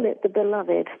call it the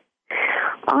beloved.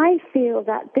 I feel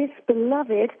that this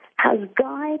beloved has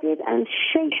guided and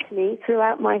shaped me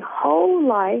throughout my whole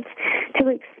life to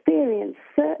experience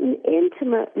certain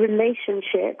intimate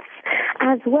relationships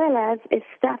as well as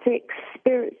ecstatic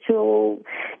spiritual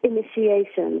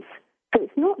initiations. So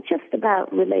it's not just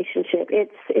about relationship,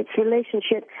 it's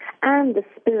relationship and the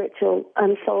spiritual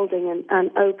unfolding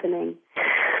and opening.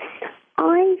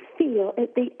 I feel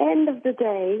at the end of the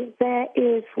day there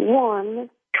is one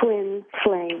twin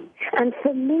flame. And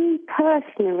for me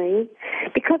personally,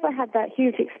 because I had that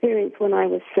huge experience when I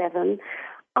was 7,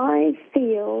 I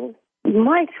feel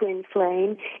my twin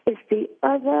flame is the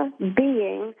other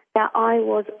being that I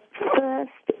was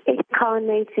first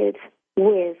incarnated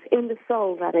with, in the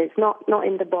soul, that is, not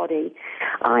in the body.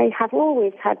 I have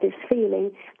always had this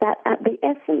feeling that at the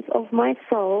essence of my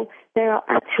soul, there are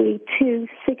actually two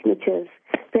signatures.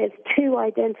 There's two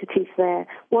identities there,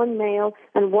 one male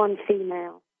and one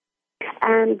female.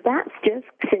 And that's just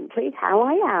simply how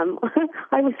I am.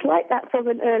 I was like that from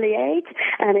an early age,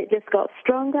 and it just got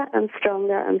stronger and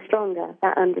stronger and stronger,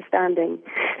 that understanding.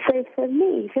 So for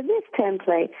me, for this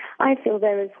template, I feel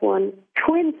there is one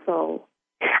twin soul.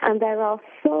 And there are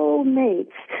soul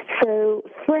mates, so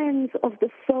friends of the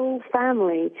soul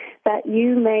family that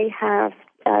you may have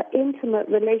intimate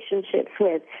relationships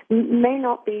with. May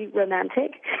not be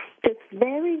romantic, just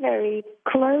very, very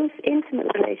close, intimate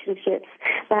relationships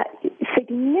that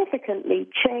significantly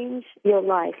change your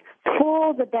life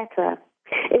for the better.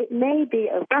 It may be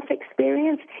a rough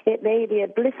experience, it may be a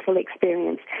blissful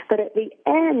experience, but at the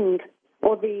end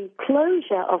or the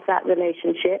closure of that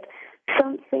relationship,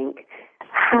 something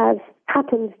has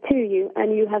happened to you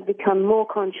and you have become more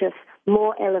conscious,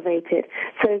 more elevated.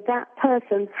 So that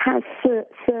person has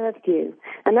served you.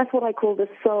 And that's what I call the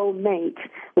soul mate,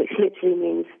 which literally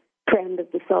means friend of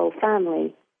the soul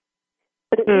family.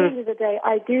 But at the end of the day,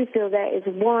 I do feel there is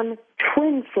one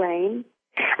twin flame,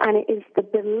 and it is the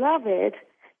beloved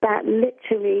that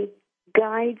literally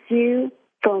guides you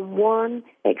from one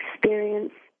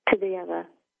experience to the other.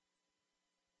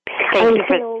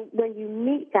 Until when you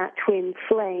meet that twin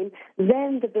flame,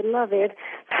 then the beloved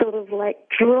sort of like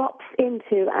drops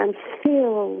into and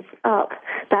fills up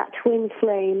that twin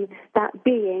flame, that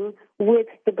being, with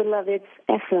the beloved's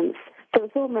essence. So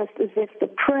it's almost as if the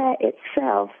prayer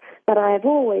itself that I have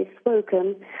always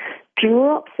spoken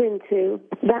drops into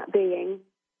that being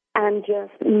and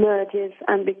just merges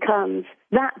and becomes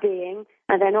that being,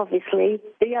 and then obviously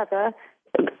the other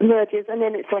merges, and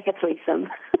then it's like a threesome.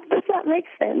 Does that make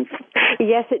sense?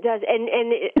 Yes, it does. And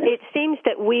it seems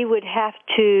that we would have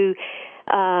to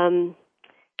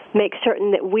make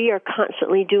certain that we are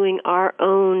constantly doing our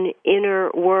own inner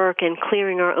work and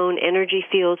clearing our own energy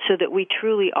field so that we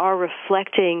truly are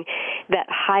reflecting that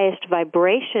highest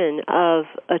vibration of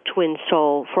a twin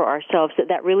soul for ourselves,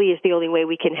 that really is the only way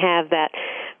we can have that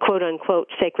quote-unquote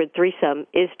sacred threesome,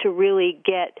 is to really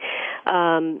get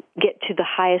to the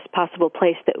highest possible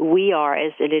place that we are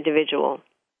as an individual.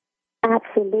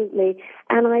 Absolutely.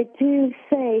 And I do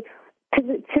say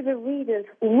to the readers,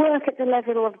 work at the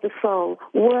level of the soul,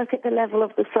 work at the level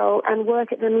of the soul, and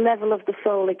work at the level of the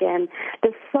soul again.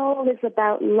 The soul is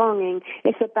about longing.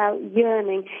 It's about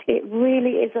yearning. It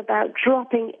really is about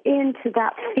dropping into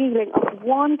that feeling of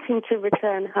wanting to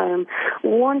return home,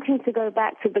 wanting to go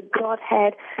back to the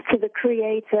Godhead, to the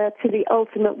Creator, to the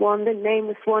Ultimate One, the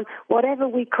Nameless One, whatever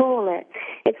we call it.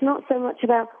 It's not so much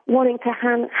about wanting to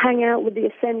hang out with the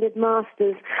Ascended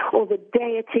Masters or the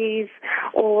deities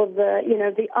or the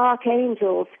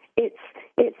archangels.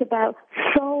 It's about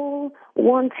soul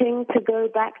wanting to go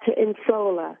back to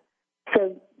Insola.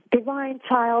 So divine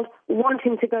child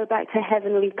wanting to go back to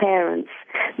heavenly parents.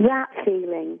 That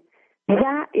feeling,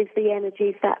 that is the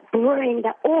energies that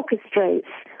orchestrates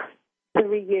the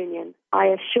reunion. I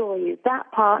assure you,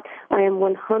 that part I am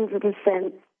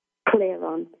 100% clear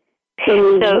on.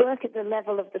 So we work at the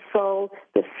level of the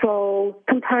soul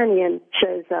companion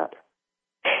shows up.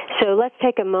 So let's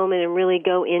take a moment and really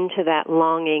go into that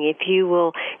longing. If you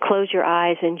will close your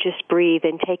eyes and just breathe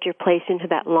and take your place into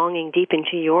that longing deep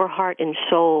into your heart and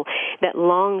soul that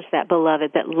longs that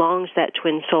beloved, that longs that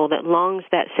twin soul, that longs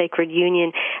that sacred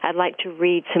union, I'd like to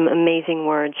read some amazing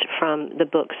words from the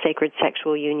book Sacred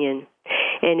Sexual Union.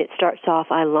 And it starts off,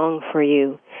 I long for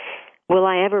you. Will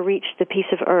I ever reach the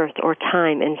piece of earth or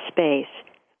time and space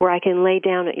where I can lay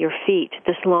down at your feet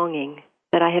this longing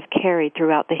that I have carried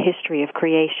throughout the history of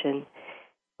creation?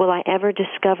 Will I ever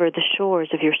discover the shores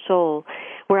of your soul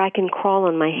where I can crawl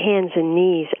on my hands and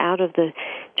knees out of the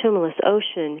tumultuous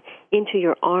ocean into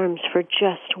your arms for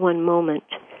just one moment?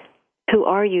 Who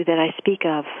are you that I speak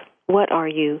of? What are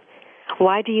you?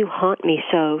 Why do you haunt me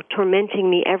so, tormenting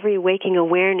me every waking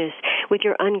awareness with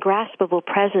your ungraspable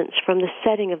presence from the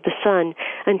setting of the sun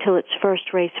until its first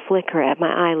rays flicker at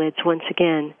my eyelids once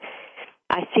again?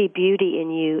 I see beauty in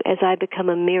you as I become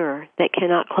a mirror that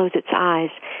cannot close its eyes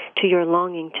to your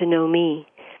longing to know me.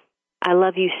 I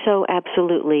love you so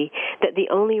absolutely that the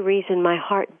only reason my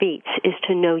heart beats is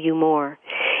to know you more.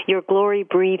 Your glory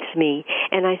breathes me,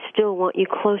 and I still want you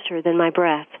closer than my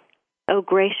breath. Oh,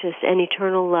 gracious and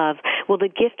eternal love, will the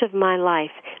gift of my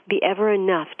life be ever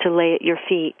enough to lay at your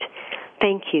feet?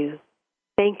 Thank you.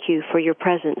 Thank you for your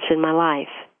presence in my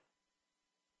life.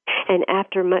 And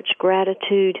after much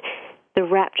gratitude, the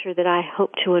rapture that I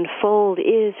hope to unfold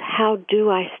is, how do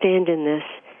I stand in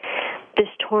this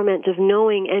torment of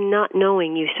knowing and not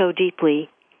knowing you so deeply?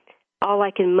 All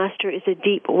I can muster is a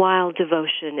deep, wild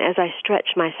devotion as I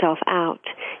stretch myself out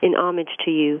in homage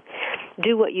to you.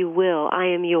 Do what you will, I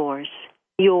am yours,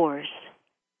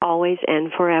 always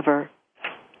and forever.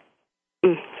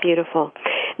 Beautiful.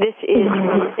 This is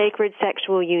from Sacred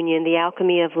Sexual Union, the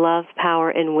Alchemy of Love, Power,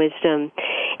 and Wisdom.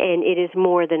 And it is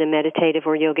more than a meditative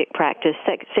or yogic practice.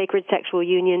 Sacred Sexual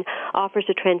Union offers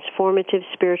a transformative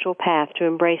spiritual path to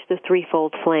embrace the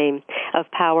threefold flame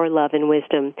of power, love, and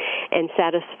wisdom, and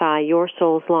satisfy your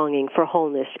soul's longing for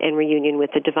wholeness and reunion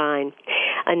with the divine.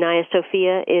 Anaiya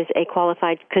Sophia is a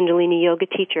qualified Kundalini Yoga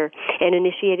teacher and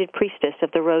initiated priestess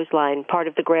of the Rose Line, part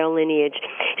of the Grail lineage.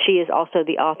 She is also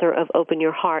the author of Open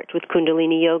Your Heart with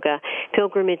Kundalini Yoga,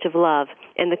 Pilgrimage of Love,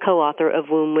 and the co-author of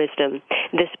Womb Wisdom.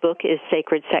 This book is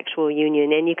Sacred Sexual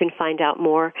Union, and you can find out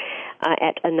more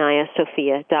at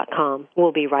AnaiyaSophia.com.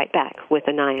 We'll be right back with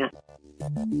Anaiya.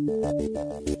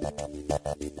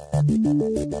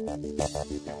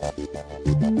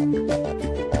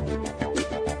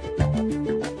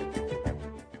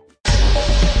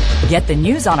 Get the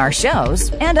news on our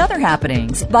shows and other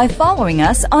happenings by following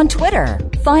us on Twitter.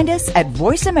 Find us at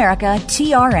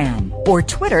VoiceAmericaTRN or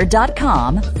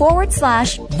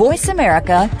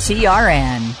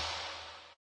twitter.com/VoiceAmericaTRN.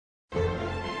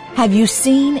 Have you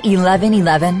seen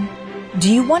 1111?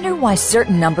 Do you wonder why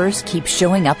certain numbers keep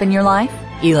showing up in your life?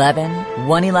 11,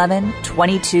 111,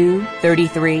 22,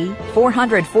 33,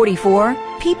 444.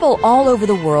 People all over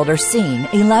the world are seeing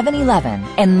 1111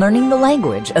 and learning the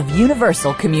language of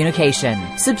universal communication.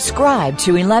 Subscribe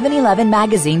to 1111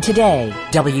 Magazine today.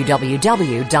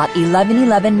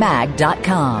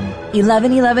 www.1111mag.com.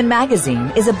 1111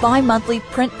 Magazine is a bi-monthly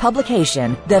print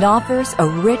publication that offers a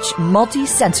rich,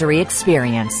 multi-sensory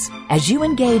experience. As you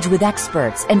engage with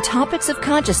experts and topics of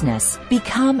consciousness,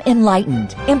 become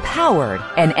enlightened, empowered,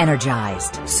 and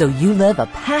energized, so you live a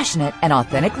passionate and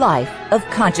authentic life of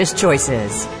conscious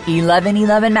choices.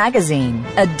 1111 Magazine,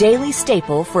 a daily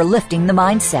staple for lifting the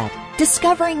mindset,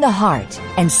 discovering the heart,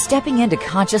 and stepping into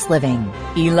conscious living.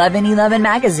 1111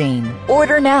 Magazine.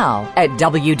 Order now at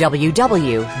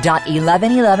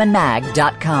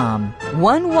www.1111mag.com.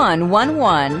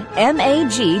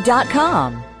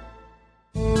 1111mag.com.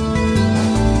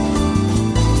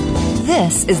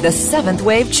 This is the Seventh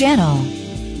Wave Channel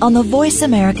on the Voice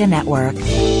America Network.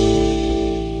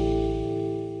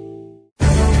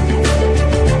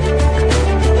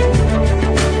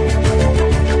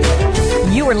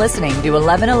 You are listening to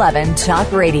 1111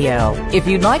 Talk Radio. If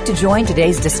you'd like to join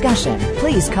today's discussion,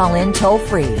 please call in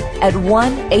toll-free at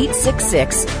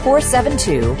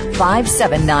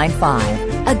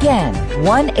 1-866-472-5795. Again,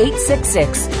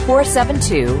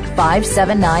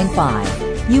 1-866-472-5795.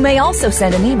 You may also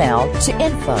send an email to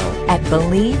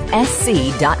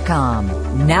info@believesc.com.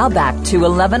 Now back to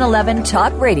 1111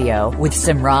 Talk Radio with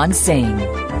Simran Singh.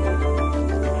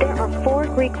 There are 4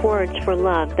 Greek words for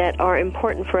love that are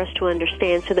important for us to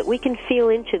understand so that we can feel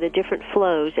into the different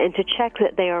flows and to check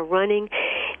that they are running,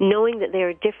 knowing that they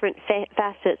are different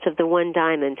facets of the one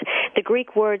diamond. The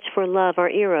Greek words for love are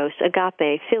eros,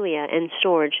 agape, philia, and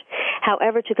storge.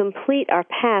 However, to complete our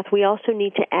path, we also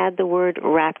need to add the word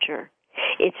rapture.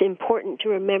 It's important to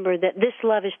remember that this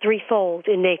love is threefold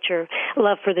in nature: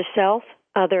 love for the self,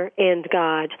 other, and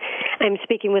God. I'm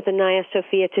speaking with Anaiya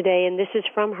Sophia today, and this is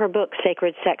from her book,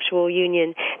 Sacred Sexual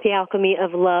Union, The Alchemy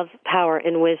of Love, Power,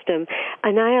 and Wisdom.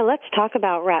 Anaiya, let's talk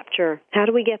about rapture. How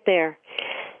do we get there?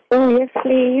 Oh, yes,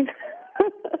 please.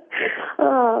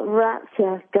 Oh,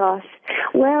 rapture, gosh.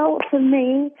 Well, for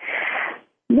me,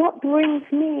 what brings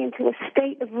me into a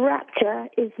state of rapture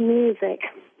is music.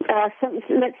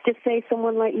 Let's just say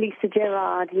someone like Lisa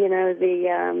Gerrard, you know,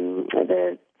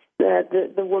 the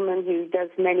woman who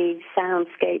does many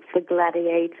soundscapes for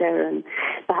Gladiator and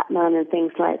Batman and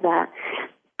things like that.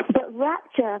 But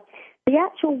rapture, the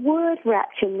actual word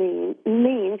rapture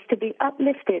means to be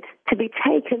uplifted, to be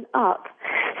taken up.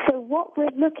 So what we're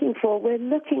looking for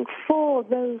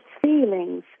those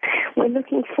feelings. We're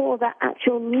looking for that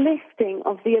actual lifting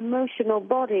of the emotional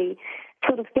body,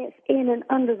 sort of gets in and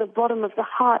under the bottom of the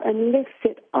heart and lifts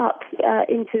it up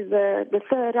into the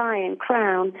third eye and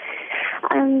crown.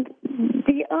 And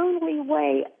the only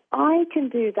way I can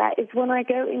do that is when I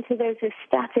go into those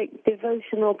ecstatic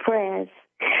devotional prayers.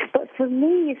 But for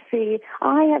me, you see,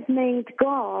 I have made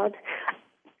God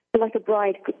like a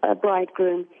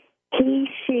bridegroom. He,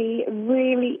 she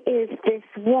really is this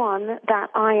one that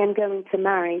I am going to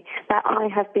marry, that I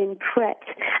have been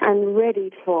prepped and ready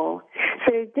for.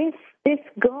 So this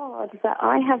God that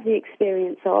I have the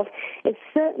experience of is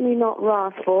certainly not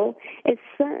wrathful, it's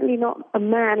certainly not a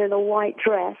man in a white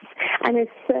dress, and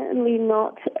it's certainly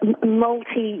not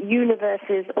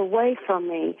multi-universes away from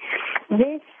me.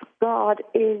 This God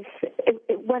is,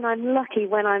 when I'm lucky,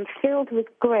 when I'm filled with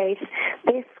grace,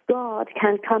 this God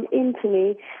can come into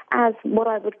me as what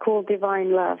I would call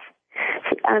divine love.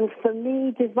 And for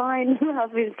me, divine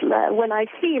love is, when I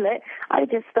feel it, I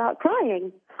just start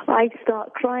crying. I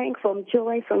start crying from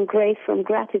joy, from grace, from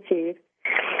gratitude.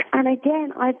 And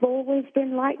again, I've always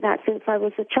been like that since I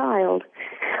was a child.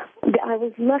 I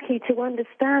was lucky to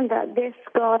understand that this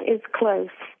God is close.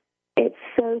 It's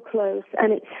so close,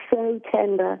 and it's so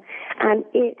tender, and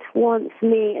it wants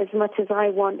me as much as I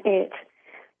want it.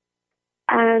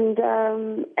 And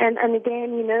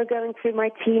again, you know, going through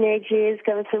my teenage years,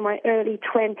 going through my early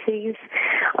 20s,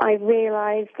 I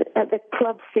realized at the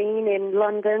club scene in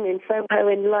London, in Soho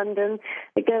in London,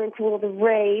 going to all the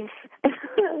raves,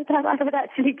 that I would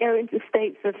actually go into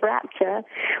states of rapture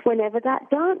whenever that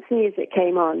dance music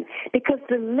came on, because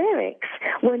the lyrics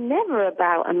were never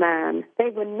about a man. They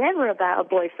were never about a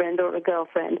boyfriend or a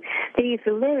girlfriend. These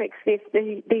lyrics,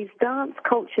 these dance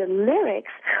culture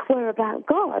lyrics, were about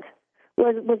God.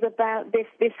 Was about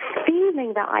this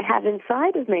feeling that I had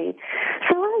inside of me.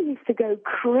 So I used to go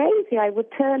crazy. I would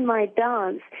turn my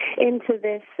dance into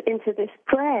this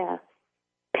prayer.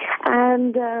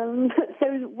 And so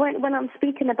when I'm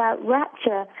speaking about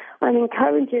rapture, I'm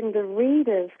encouraging the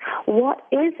readers, what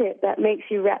is it that makes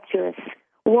you rapturous?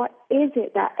 What is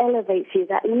it that elevates you,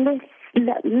 that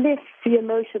lifts the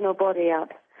emotional body up?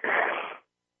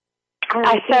 And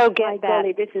I so get that.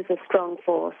 Golly, this is a strong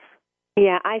force.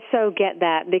 Yeah, I so get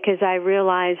that, because I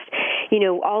realized, you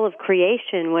know, all of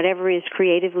creation, whatever is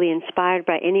creatively inspired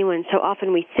by anyone, so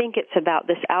often we think it's about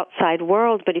this outside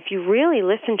world, but if you really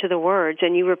listen to the words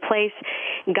and you replace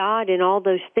God in all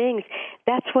those things,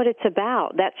 that's what it's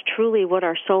about. That's truly what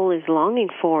our soul is longing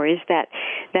for, is that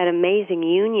amazing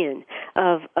union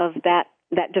of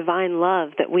that divine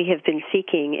love that we have been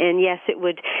seeking. And yes, it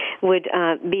would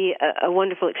be a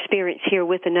wonderful experience here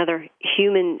with another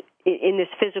human in this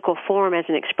physical form as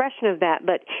an expression of that,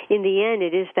 but in the end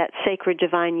it is that sacred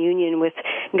divine union with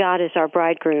God as our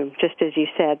bridegroom, just as you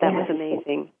said. That was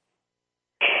amazing.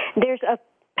 There's a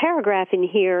paragraph in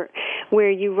here where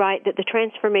you write that the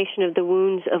transformation of the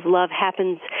wounds of love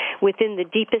happens within the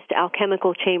deepest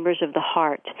alchemical chambers of the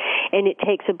heart, and it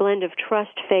takes a blend of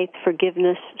trust, faith,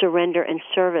 forgiveness, surrender, and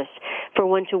service for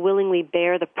one to willingly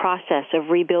bear the process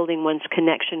of rebuilding one's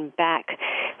connection back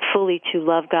fully to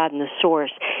love God and the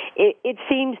source. It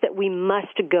seems that we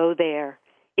must go there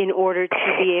in order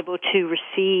to be able to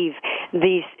receive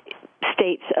these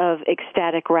states of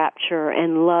ecstatic rapture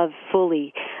and love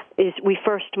fully. We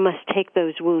first must take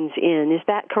those wounds in. Is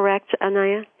that correct,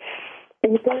 Anaiya?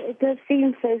 It does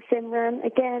seem so, Simran.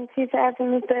 Again,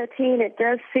 2013, it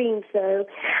does seem so.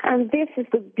 And this is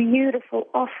the beautiful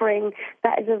offering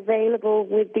that is available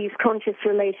with these conscious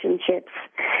relationships.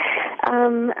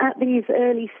 At these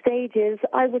early stages,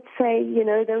 I would say, you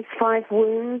know, those 5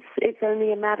 wounds, it's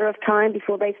only a matter of time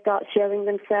before they start showing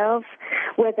themselves,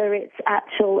 whether it's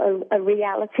a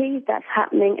reality that's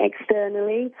happening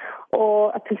externally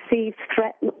or a perceived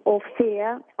threat or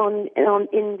fear in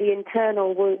the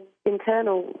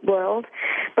internal world.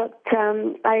 But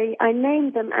I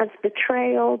named them as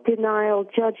betrayal, denial,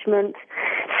 judgment,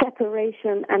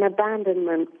 separation, and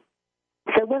abandonment.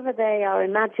 So whether they are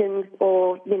imagined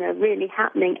or, you know, really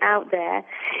happening out there,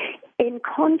 in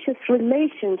conscious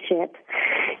relationship,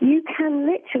 you can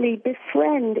literally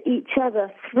befriend each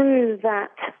other through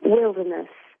that wilderness.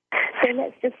 So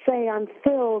let's just say I'm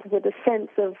filled with a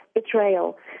sense of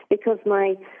betrayal because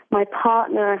my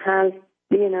partner has,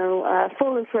 you know,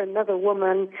 fallen for another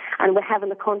woman, and we're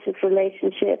having a conscious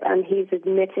relationship, and he's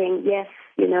admitting, yes,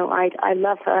 you know, I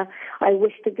love her, I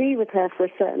wish to be with her for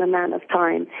a certain amount of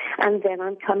time, and then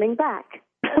I'm coming back.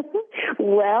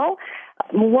 Well,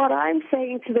 what I'm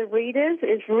saying to the readers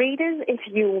is, if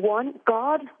you want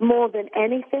God more than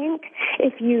anything,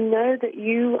 if you know that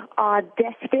you are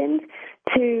destined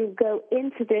to go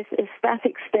into this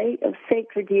ecstatic state of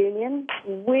sacred union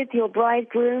with your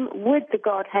bridegroom, with the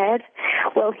Godhead,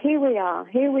 well, here we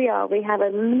are. We have a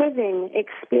living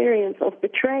experience of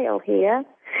betrayal here.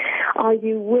 Are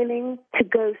you willing to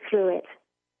go through it?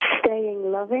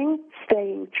 Staying loving,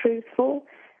 staying truthful,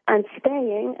 and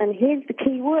staying, and here's the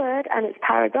key word, and it's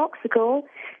paradoxical,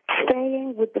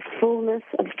 staying with the fullness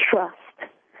of trust.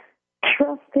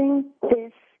 Trusting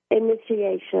this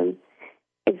initiation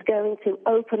is going to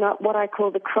open up what I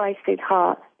call the Christed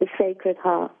heart, the sacred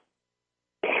heart.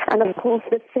 And of course,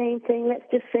 the same thing, let's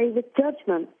just say with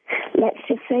judgment. Let's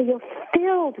just say you're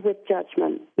filled with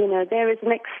judgment. You know, there is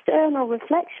an external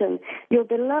reflection, your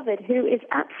beloved, who is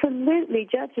absolutely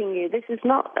judging you. This is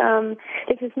not a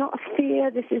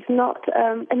fear. This is not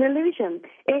an illusion.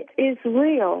 It is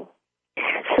real.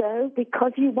 So,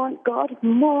 because you want God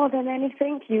more than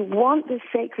anything, you want this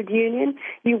sacred union,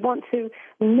 you want to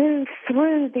move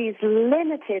through these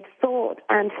limited thought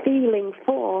and feeling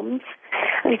forms,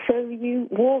 and so you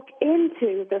walk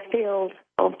into the field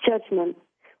of judgment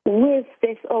with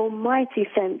this almighty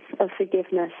sense of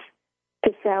forgiveness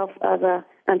to self, other,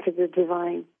 and to the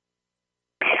divine.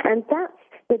 And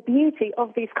the beauty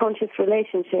of these conscious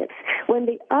relationships when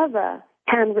the other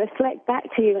can reflect back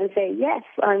to you and say, yes,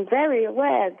 I'm very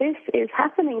aware this is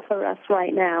happening for us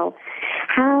right now.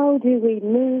 How do we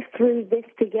move through this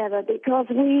together? Because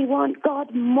we want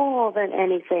God more than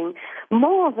anything,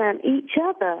 more than each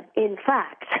other, in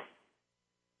fact.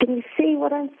 Can you see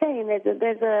what I'm saying?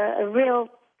 There's a real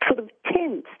sort of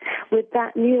tint with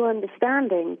that new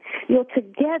understanding. You're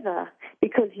together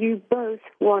because you both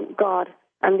want God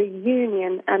and the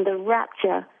union and the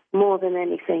rapture more than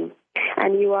anything.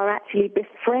 And you are actually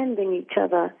befriending each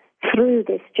other through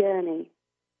this journey.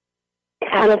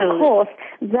 Absolutely. And of course,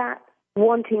 that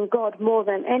wanting God more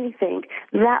than anything,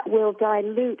 that will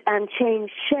dilute and change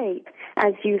shape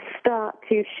as you start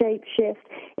to shape shift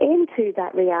into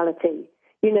that reality.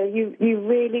 You know, you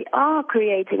really are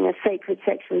creating a sacred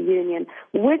sexual union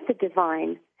with the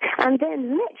divine. And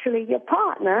then literally your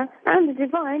partner and the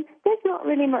divine, there's not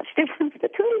really much difference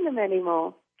between them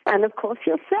anymore. And of course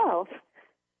yourself.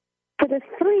 So the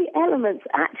three elements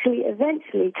actually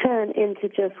eventually turn into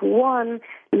just one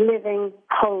living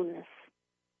wholeness.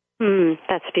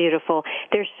 That's beautiful.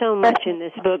 There's so much in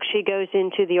this book. She goes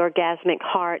into the orgasmic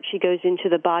heart. She goes into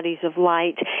the bodies of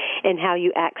light and how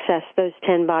you access those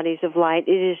 10 bodies of light.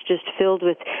 It is just filled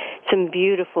with some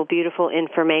beautiful, beautiful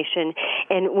information.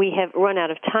 And we have run out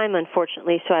of time,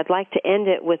 unfortunately, so I'd like to end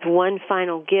it with one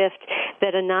final gift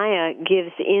that Anaiya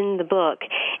gives in the book.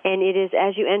 And it is,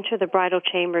 as you enter the bridal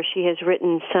chamber, she has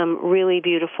written some really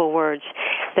beautiful words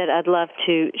that I'd love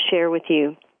to share with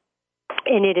you.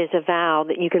 And it is a vow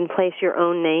that you can place your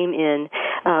own name in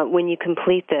when you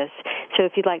complete this. So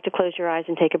if you'd like to close your eyes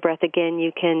and take a breath again,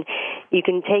 you can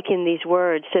take in these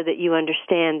words so that you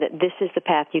understand that this is the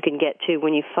path you can get to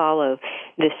when you follow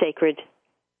the sacred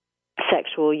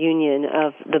sexual union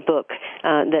of the book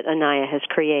that Anaiya has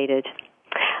created.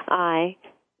 I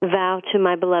vow to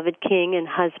my beloved King and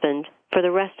husband for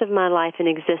the rest of my life and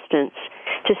existence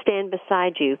to stand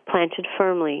beside you, planted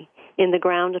firmly in the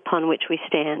ground upon which we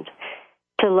stand,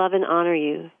 to love and honor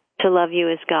you, to love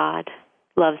you as God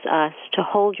loves us, to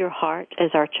hold your heart as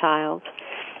our child,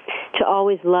 to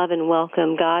always love and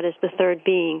welcome God as the third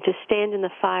being, to stand in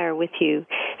the fire with you,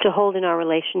 to hold in our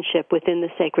relationship within the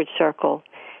sacred circle,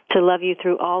 to love you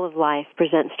through all of life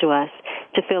presents to us,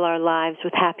 to fill our lives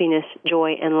with happiness,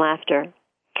 joy, and laughter.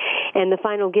 And the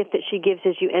final gift that she gives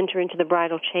as you enter into the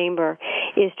bridal chamber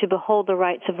is to behold the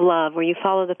rites of love, where you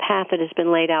follow the path that has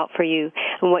been laid out for you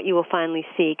and what you will finally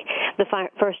seek. The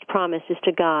first promise is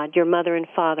to God, your mother and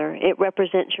father. It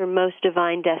represents your most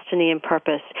divine destiny and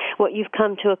purpose, what you've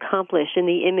come to accomplish in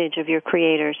the image of your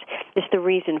creators. It's the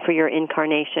reason for your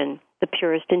incarnation, the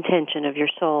purest intention of your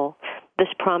soul. This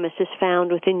promise is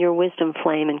found within your wisdom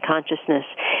flame and consciousness.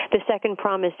 The second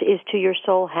promise is to your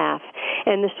soul half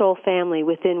and the soul family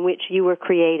within which you were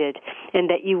created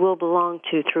and that you will belong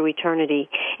to through eternity.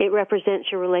 It represents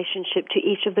your relationship to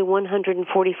each of the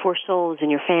 144 souls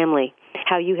in your family,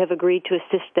 how you have agreed to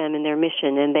assist them in their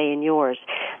mission and they in yours.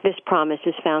 This promise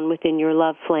is found within your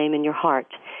love flame in your heart.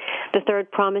 The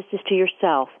third promise is to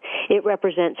yourself. It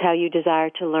represents how you desire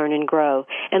to learn and grow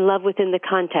and love within the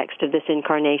context of this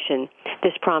incarnation.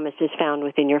 This promise is found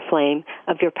within your flame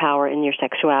of your power and your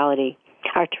sexuality.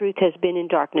 Our truth has been in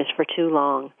darkness for too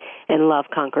long, and love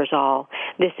conquers all.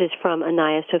 This is from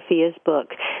Anaiya Sophia's book,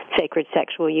 Sacred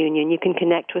Sexual Union. You can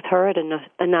connect with her at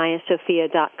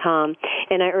AnaiyaSophia.com,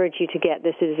 and I urge you to get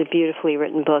this. It is a beautifully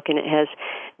written book, and it has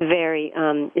is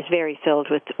very filled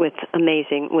with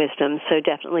amazing wisdom. So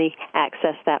definitely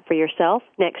access that for yourself.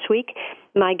 Next week,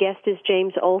 my guest is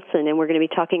James Olson, and we're going to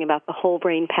be talking about the whole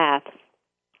brain path,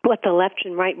 what the left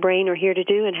and right brain are here to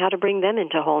do, and how to bring them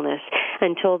into wholeness.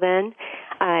 Until then,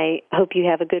 I hope you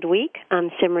have a good week.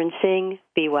 I'm Simran Singh.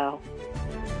 Be well.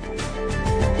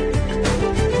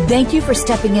 Thank you for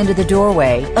stepping into the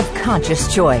doorway of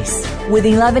conscious choice with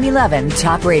 1111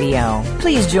 Talk Radio.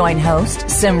 Please join host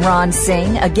Simran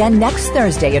Singh again next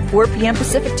Thursday at 4 p.m.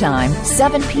 Pacific Time,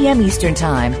 7 p.m. Eastern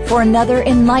Time for another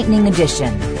enlightening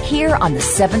edition here on the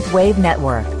Seventh Wave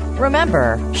Network.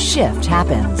 Remember, shift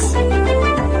happens.